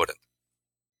this is important.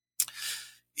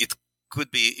 It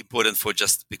could be important for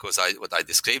just because what I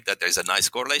described, that there is a nice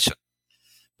correlation.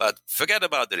 But forget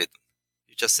about the rhythm.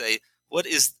 You just say, what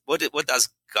does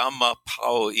gamma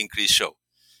power increase show?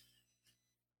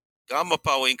 Gamma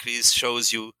power increase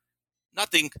shows you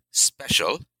nothing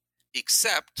special,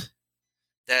 except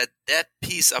that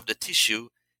piece of the tissue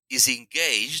is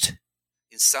engaged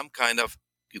in some kind of,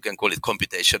 you can call it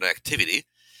computational activity,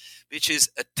 which is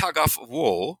a tug of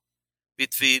war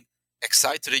between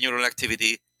excitatory neural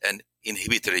activity and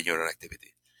inhibitory neural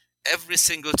activity. Every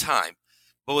single time,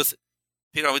 both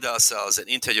pyramidal cells and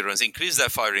interneurons increase their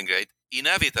firing rate,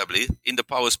 inevitably, in the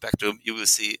power spectrum, you will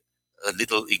see a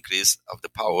little increase of the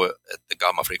power at the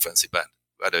gamma frequency band.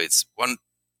 Whether it's one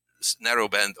narrow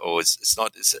band or it's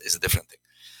not, is a different thing.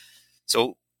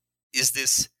 So is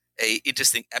this a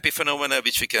interesting epiphenomena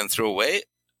which we can throw away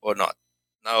or not?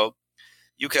 Now,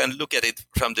 you can look at it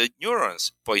from the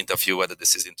neuron's point of view, whether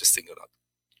this is interesting or not.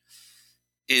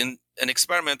 In an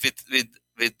experiment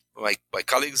with my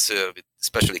colleagues,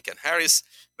 especially Ken Harris,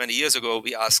 many years ago,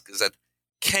 we asked that,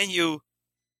 can you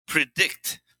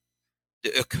predict the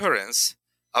occurrence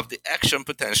of the action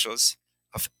potentials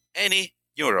of any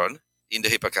neuron in the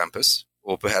hippocampus,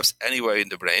 or perhaps anywhere in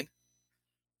the brain,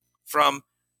 from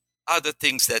other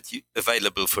things that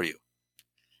available for you?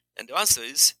 And the answer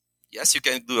is, yes, you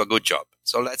can do a good job.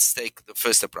 So let's take the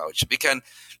first approach. We can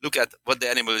look at what the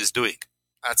animal is doing.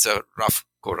 That's a rough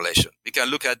correlation. We can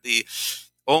look at the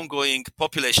ongoing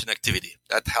population activity.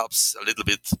 That helps a little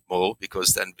bit more,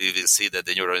 because then we will see that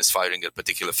the neuron is firing a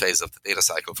particular phase of the data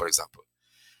cycle, for example.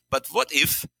 But what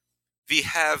if we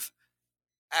have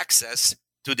access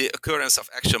to the occurrence of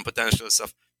action potentials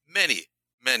of many,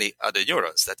 many other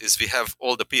neurons? That is, we have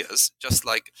all the peers, just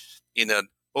like in an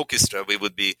orchestra, we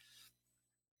would be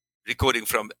recording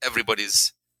from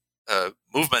everybody's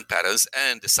movement patterns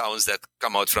and the sounds that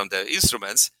come out from the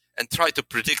instruments, and try to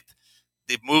predict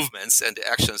the movements and the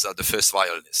actions of the first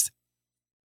violinist.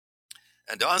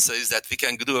 And the answer is that we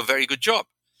can do a very good job.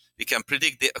 We can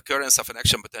predict the occurrence of an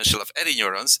action potential of any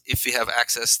neurons if we have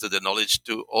access to the knowledge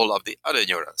to all of the other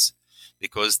neurons,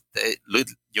 because the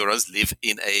neurons live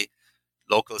in a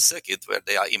local circuit where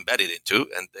they are embedded into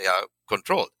and they are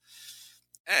controlled.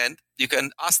 And you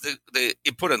can ask the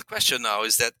important question now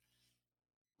is that,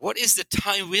 what is the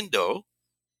time window?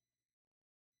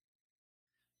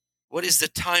 What is the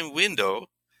time window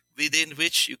within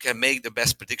which you can make the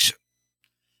best prediction?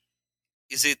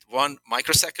 Is it 1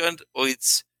 microsecond, or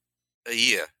it's a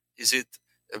year? Is it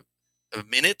a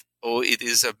minute, or it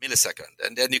is a millisecond?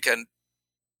 And then you can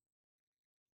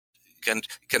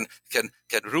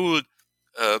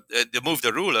move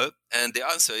the ruler, and the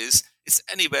answer is it's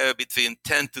anywhere between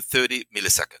 10 to 30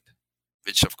 milliseconds,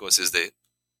 which of course is the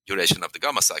duration of the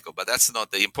gamma cycle. But that's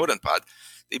not the important part.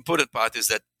 The important part is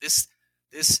that this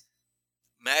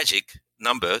magic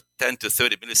number, 10 to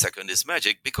 30 milliseconds, is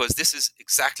magic because this is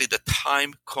exactly the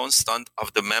time constant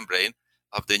of the membrane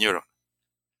of the neuron.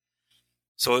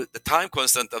 So the time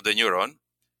constant of the neuron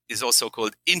is also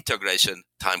called integration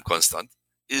time constant,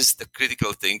 is the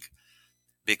critical thing,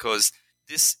 because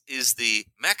this is the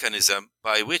mechanism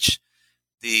by which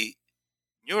the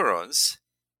neurons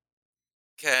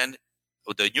can,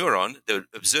 or the neuron, the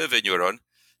observer neuron,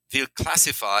 will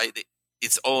classify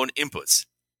its own inputs.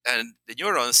 And the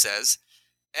neuron says,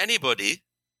 anybody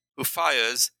who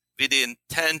fires within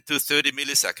 10 to 30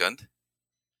 milliseconds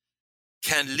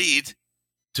can lead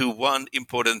to one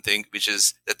important thing, which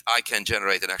is that I can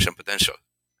generate an action potential.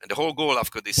 And the whole goal of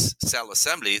this cell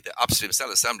assembly, the upstream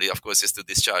cell assembly, of course, is to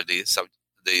discharge the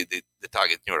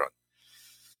target neuron.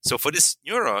 So for this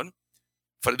neuron,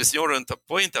 from this neuron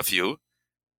point of view,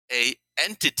 a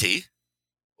entity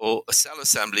or a cell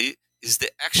assembly is the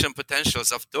action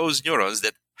potentials of those neurons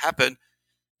that happen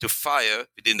to fire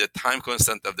within the time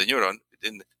constant of the neuron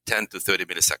within 10 to 30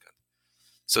 milliseconds.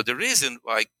 So the reason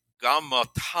why gamma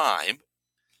time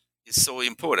is so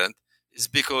important is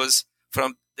because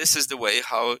this is the way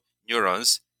how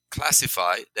neurons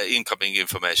classify the incoming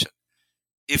information.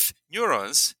 If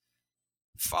neurons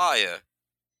fire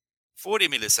 40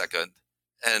 milliseconds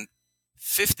and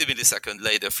 50 milliseconds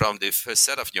later from the first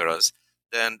set of neurons,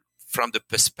 then from the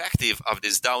perspective of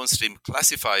these downstream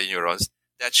classifier neurons,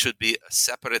 that should be a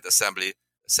separate assembly,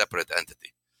 a separate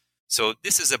entity. So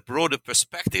this is a broader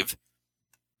perspective,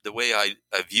 the way I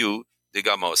view the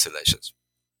gamma oscillations.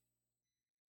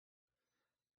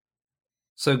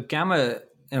 So gamma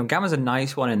is a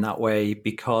nice one in that way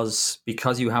because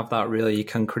you have that really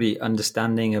concrete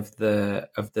understanding of the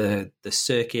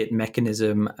circuit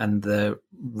mechanism and the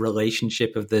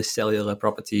relationship of the cellular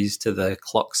properties to the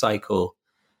clock cycle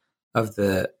of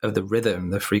the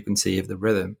rhythm, the frequency of the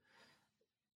rhythm.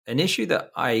 An issue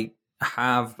that I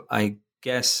have, I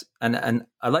guess, and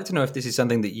I'd like to know if this is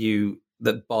something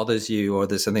that bothers you, or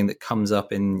there's something that comes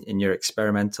up in your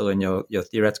experimental and your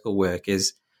theoretical work,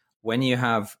 is when you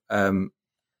have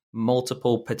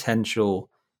multiple potential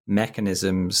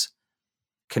mechanisms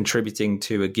contributing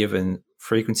to a given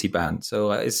frequency band.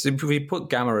 So if we put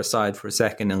gamma aside for a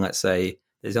second and let's say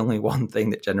there's only one thing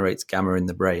that generates gamma in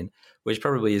the brain, which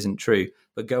probably isn't true,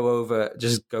 but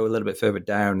just go a little bit further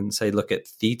down and say, look at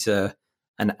theta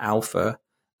and alpha,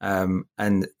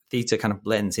 and theta kind of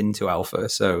blends into alpha.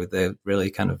 So they're really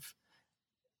kind of,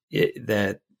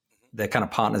 they're kind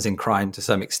of partners in crime to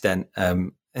some extent,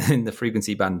 in the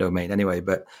frequency band domain anyway.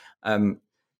 But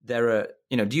there are,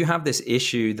 do you have this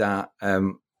issue that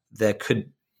there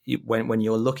could, when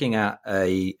you're looking at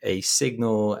a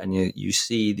signal and you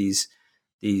see these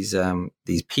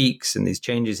peaks and these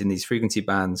changes in these frequency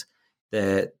bands,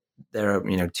 there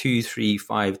are 2, 3,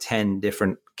 5, 10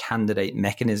 different candidate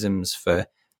mechanisms for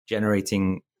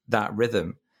generating that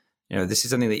rhythm. This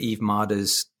is something that Eve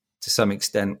Marders to some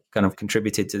extent kind of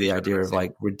contributed to the idea of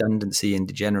like redundancy and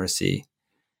degeneracy.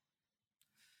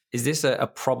 Is this a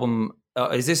problem?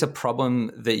 Is this a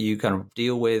problem that you kind of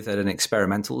deal with at an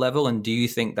experimental level? And do you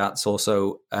think that's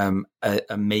also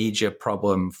a major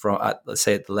problem let's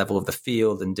say, at the level of the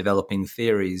field and developing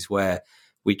theories, where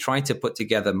we try to put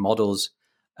together models,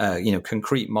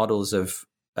 concrete models of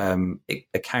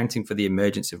accounting for the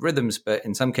emergence of rhythms, but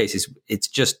in some cases it's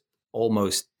just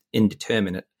almost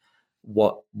indeterminate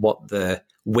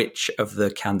which of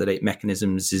the candidate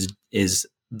mechanisms is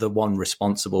the one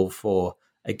responsible for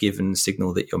a given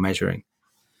signal that you're measuring?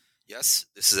 Yes,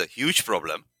 this is a huge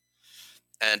problem.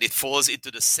 And it falls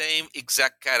into the same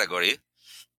exact category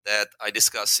that I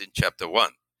discussed in chapter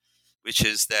 1, which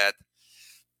is that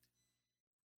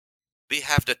we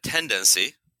have the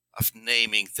tendency of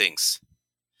naming things.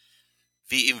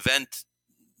 We invent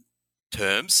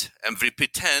terms and we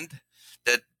pretend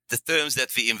that the terms that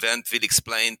we invent will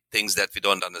explain things that we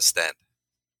don't understand.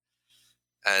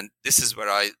 And this is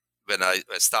where when I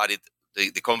started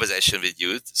the conversation with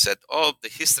you, said, the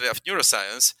history of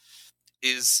neuroscience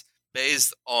is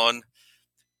based on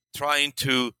trying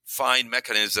to find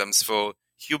mechanisms for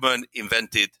human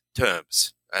invented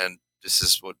terms. And this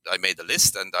is what I made a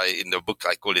list, and in the book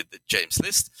I call it the James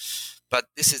list. But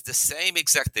this is the same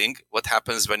exact thing what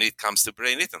happens when it comes to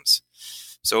brain rhythms.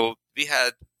 So we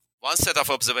had one set of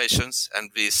observations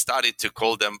and we started to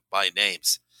call them by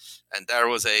names. And there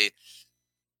was a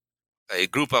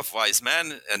group of wise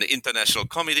men, an international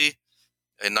committee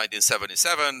in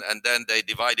 1977, and then they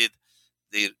divided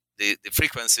the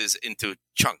frequencies into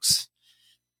chunks,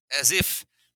 as if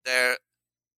their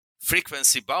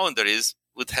frequency boundaries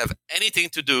would have anything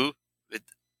to do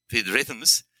with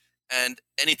rhythms and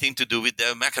anything to do with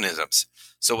their mechanisms.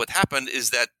 So what happened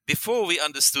is that before we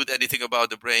understood anything about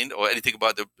the brain or anything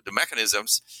about the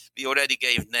mechanisms, we already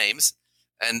gave names,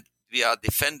 and we are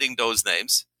defending those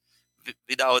names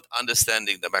without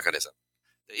understanding the mechanism.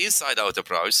 The inside-out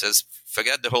approach says,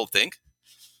 forget the whole thing,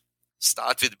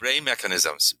 start with brain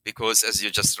mechanisms, because as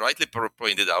you just rightly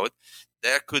pointed out,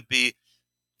 there could be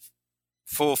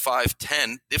 4, 5,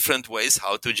 10 different ways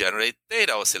how to generate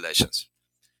theta oscillations.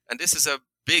 And this is a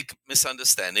big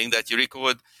misunderstanding, that you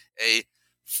record a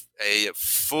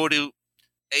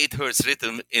 48 hertz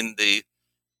rhythm in the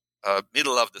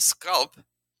middle of the scalp,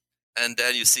 and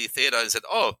then you see theta and said,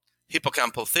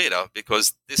 hippocampal theta,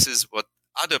 because this is what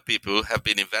other people have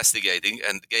been investigating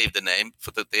and gave the name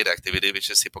for the theta activity, which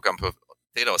is hippocampal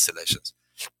theta oscillations.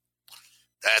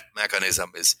 That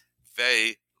mechanism is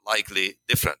very likely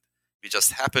different. We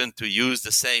just happen to use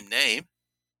the same name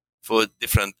for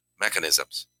different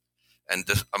mechanisms. And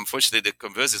unfortunately, the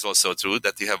converse is also true,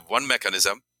 that you have one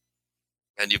mechanism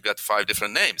and you've got 5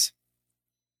 different names.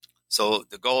 So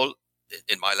the goal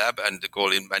in my lab, and the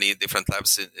goal in many different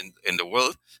labs in the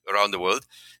world, around the world,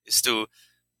 is to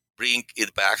bring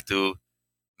it back to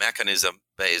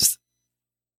mechanism-based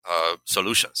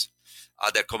solutions.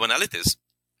 Are there commonalities?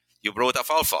 You brought up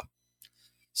alpha.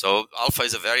 So alpha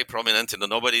is a very prominent,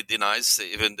 nobody denies,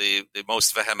 even the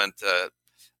most vehement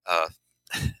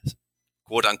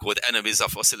quote-unquote enemies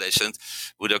of oscillations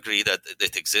would agree that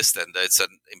it exists, and it's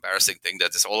an embarrassing thing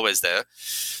that is always there.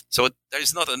 So there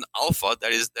is not an alpha,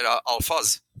 there are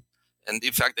alphas. And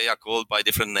in fact, they are called by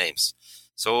different names.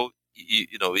 So,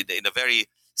 in a very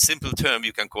simple term,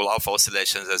 you can call alpha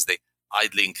oscillations as the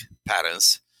idling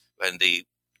patterns when the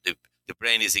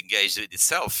brain is engaged with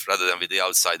itself rather than with the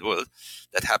outside world.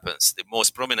 That happens. The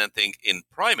most prominent thing in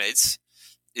primates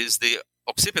is the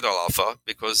occipital alpha,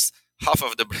 because half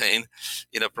of the brain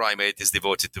in a primate is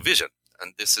devoted to vision.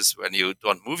 And this is when you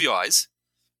don't move your eyes,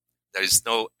 there is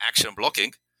no action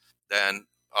blocking, then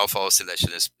alpha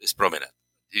oscillation is prominent.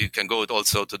 You can go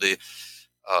also to the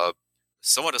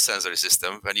somatosensory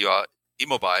system. When you are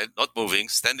immobile, not moving,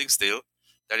 standing still,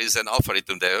 there is an alpha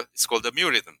rhythm there. It's called the mu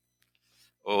rhythm.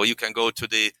 Or you can go to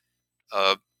the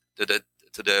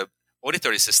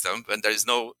auditory system when there is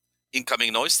no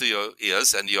incoming noise to your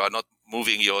ears and you are not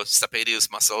moving your stapedius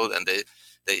muscle and the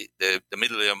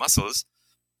middle ear muscles.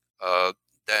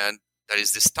 Then there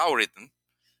is this tau rhythm,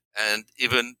 and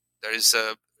even there is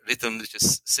a rhythm which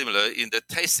is similar in the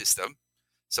taste system.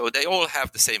 So they all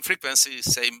have the same frequency,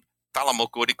 same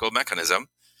thalamocortical mechanisms.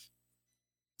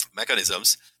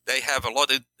 They have a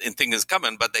lot of things in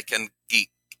common, but they can be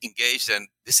engaged and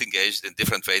disengaged in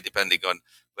different way depending on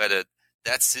whether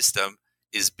that system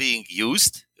is being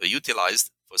used or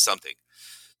utilized for something.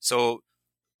 So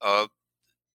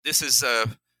this is a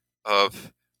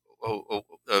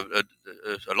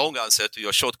long answer to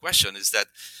your short question, is that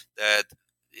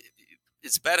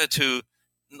it's better to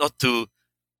not to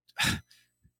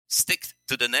stick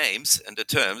to the names and the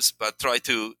terms, but try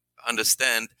to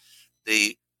understand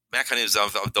the mechanism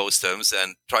of those terms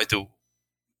and try to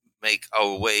make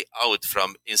our way out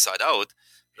from inside out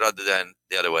rather than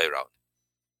the other way around.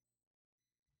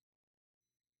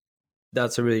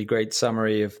 That's a really great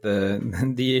summary of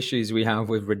the issues we have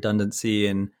with redundancy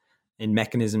in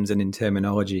mechanisms and in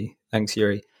terminology. Thanks,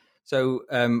 Yuri. So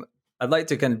I'd like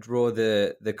to kind of draw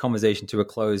the conversation to a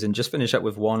close and just finish up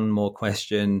with one more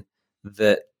question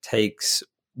that takes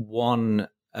one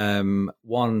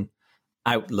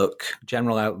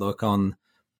general outlook on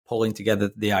pulling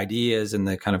together the ideas and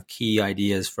the kind of key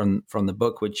ideas from the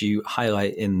book, which you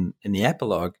highlight in the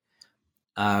epilogue,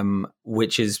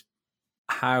 which is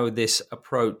how this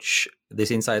approach,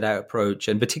 this inside-out approach,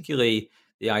 and particularly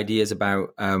the ideas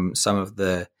about some of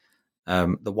the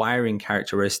wiring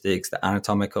characteristics, the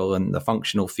anatomical and the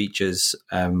functional features,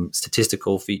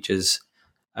 statistical features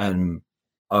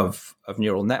of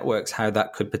neural networks, how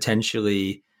that could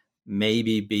potentially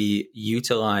maybe be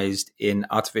utilized in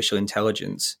artificial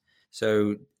intelligence.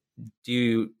 So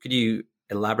could you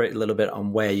elaborate a little bit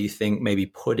on where you think maybe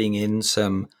putting in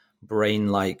some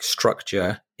brain-like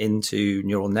structure into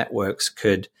neural networks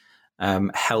could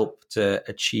help to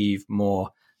achieve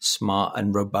more smart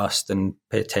and robust and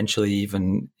potentially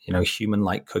even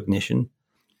human-like cognition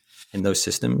in those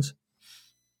systems?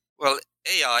 Well,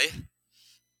 AI,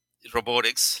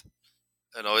 robotics,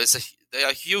 they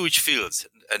are huge fields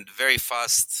and very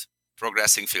fast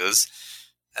progressing fields,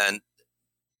 and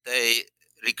they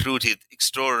recruited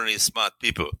extraordinarily smart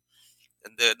people.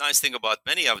 And the nice thing about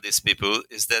many of these people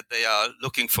is that they are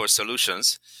looking for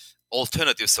solutions,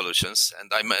 alternative solutions.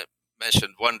 And I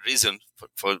mentioned one reason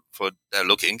for their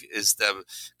looking is the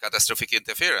catastrophic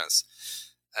interference.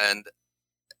 And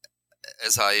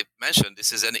as I mentioned,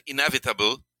 this is an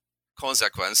inevitable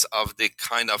consequence of the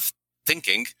kind of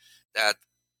thinking that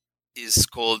is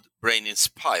called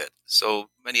brain-inspired.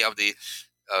 So many of the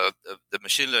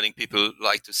machine learning people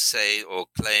like to say or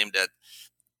claim that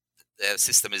their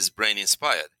system is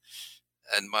brain-inspired.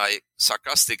 And my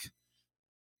sarcastic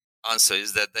answer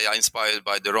is that they are inspired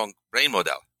by the wrong brain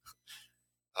model.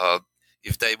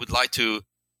 If they would like to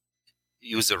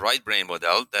use the right brain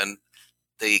model, then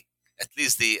at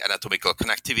least the anatomical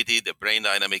connectivity, the brain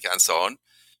dynamic, and so on,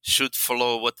 should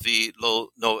follow what we know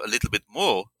a little bit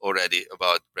more already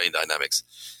about brain dynamics.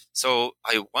 So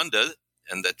I wondered,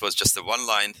 and that was just a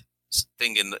one-line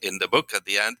thing in the book at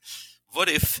the end, what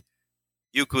if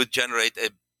you could generate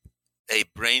a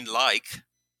brain-like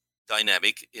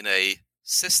dynamic in a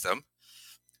system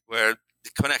where the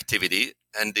connectivity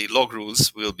and the log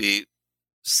rules will be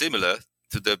similar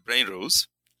to the brain rules.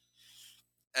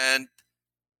 And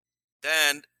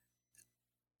then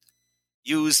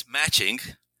use matching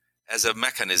as a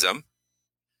mechanism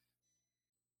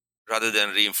rather than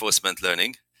reinforcement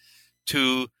learning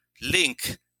to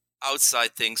link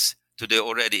outside things to the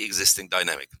already existing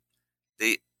dynamic.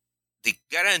 The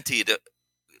guaranteed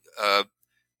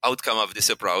outcome of this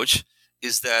approach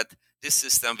is that this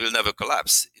system will never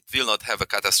collapse. It will not have a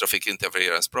catastrophic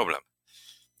interference problem.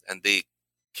 And the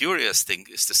curious thing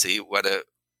is to see whether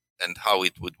and how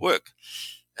it would work.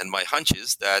 And my hunch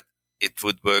is that it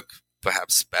would work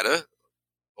perhaps better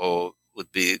or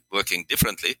would be working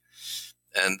differently.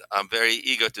 And I'm very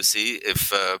eager to see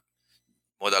if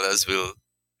modelers will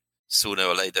sooner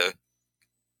or later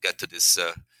get to this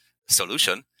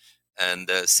solution and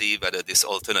see whether this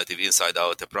alternative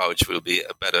inside-out approach will be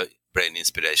a better brain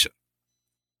inspiration.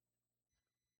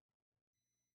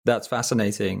 That's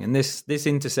fascinating. And this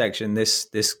intersection, this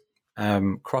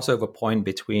crossover point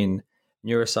between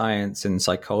neuroscience and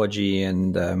psychology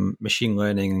and machine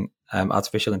learning,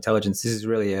 artificial intelligence, this is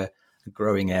really a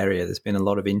growing area. There's been a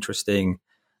lot of interesting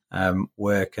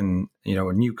work and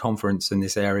a new conference in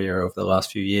this area over the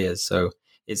last few years. So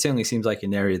it certainly seems like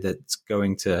an area that's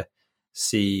going to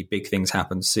see big things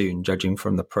happen soon, judging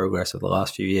from the progress of the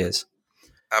last few years.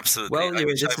 Absolutely. Well, I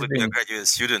wish I would be a graduate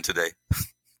student today.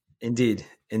 Indeed.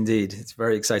 It's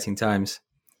very exciting times.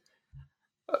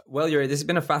 Well, Yuri, this has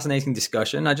been a fascinating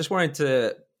discussion. I just wanted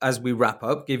to, as we wrap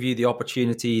up, give you the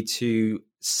opportunity to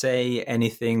say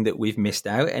anything that we've missed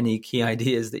out, any key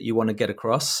ideas that you want to get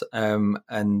across,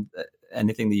 and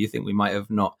anything that you think we might have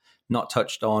not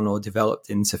touched on or developed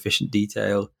in sufficient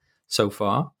detail so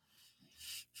far.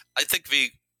 I think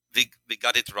we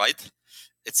got it right.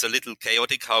 It's a little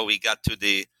chaotic how we got to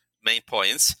the main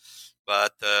points,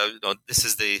 but this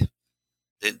is the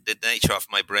nature of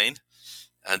my brain.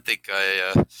 I think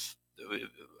I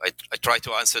try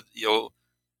to answer your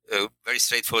very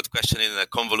straightforward question in a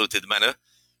convoluted manner,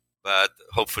 but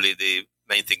hopefully the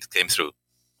main things came through.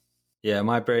 Yeah,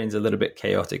 my brain's a little bit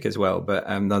chaotic as well, but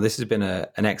no, this has been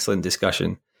an excellent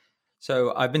discussion.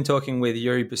 So I've been talking with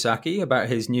Yuri Busacki about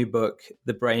his new book,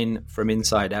 The Brain from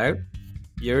Inside Out.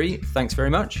 Yuri, thanks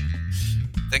very much.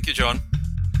 Thank you, John.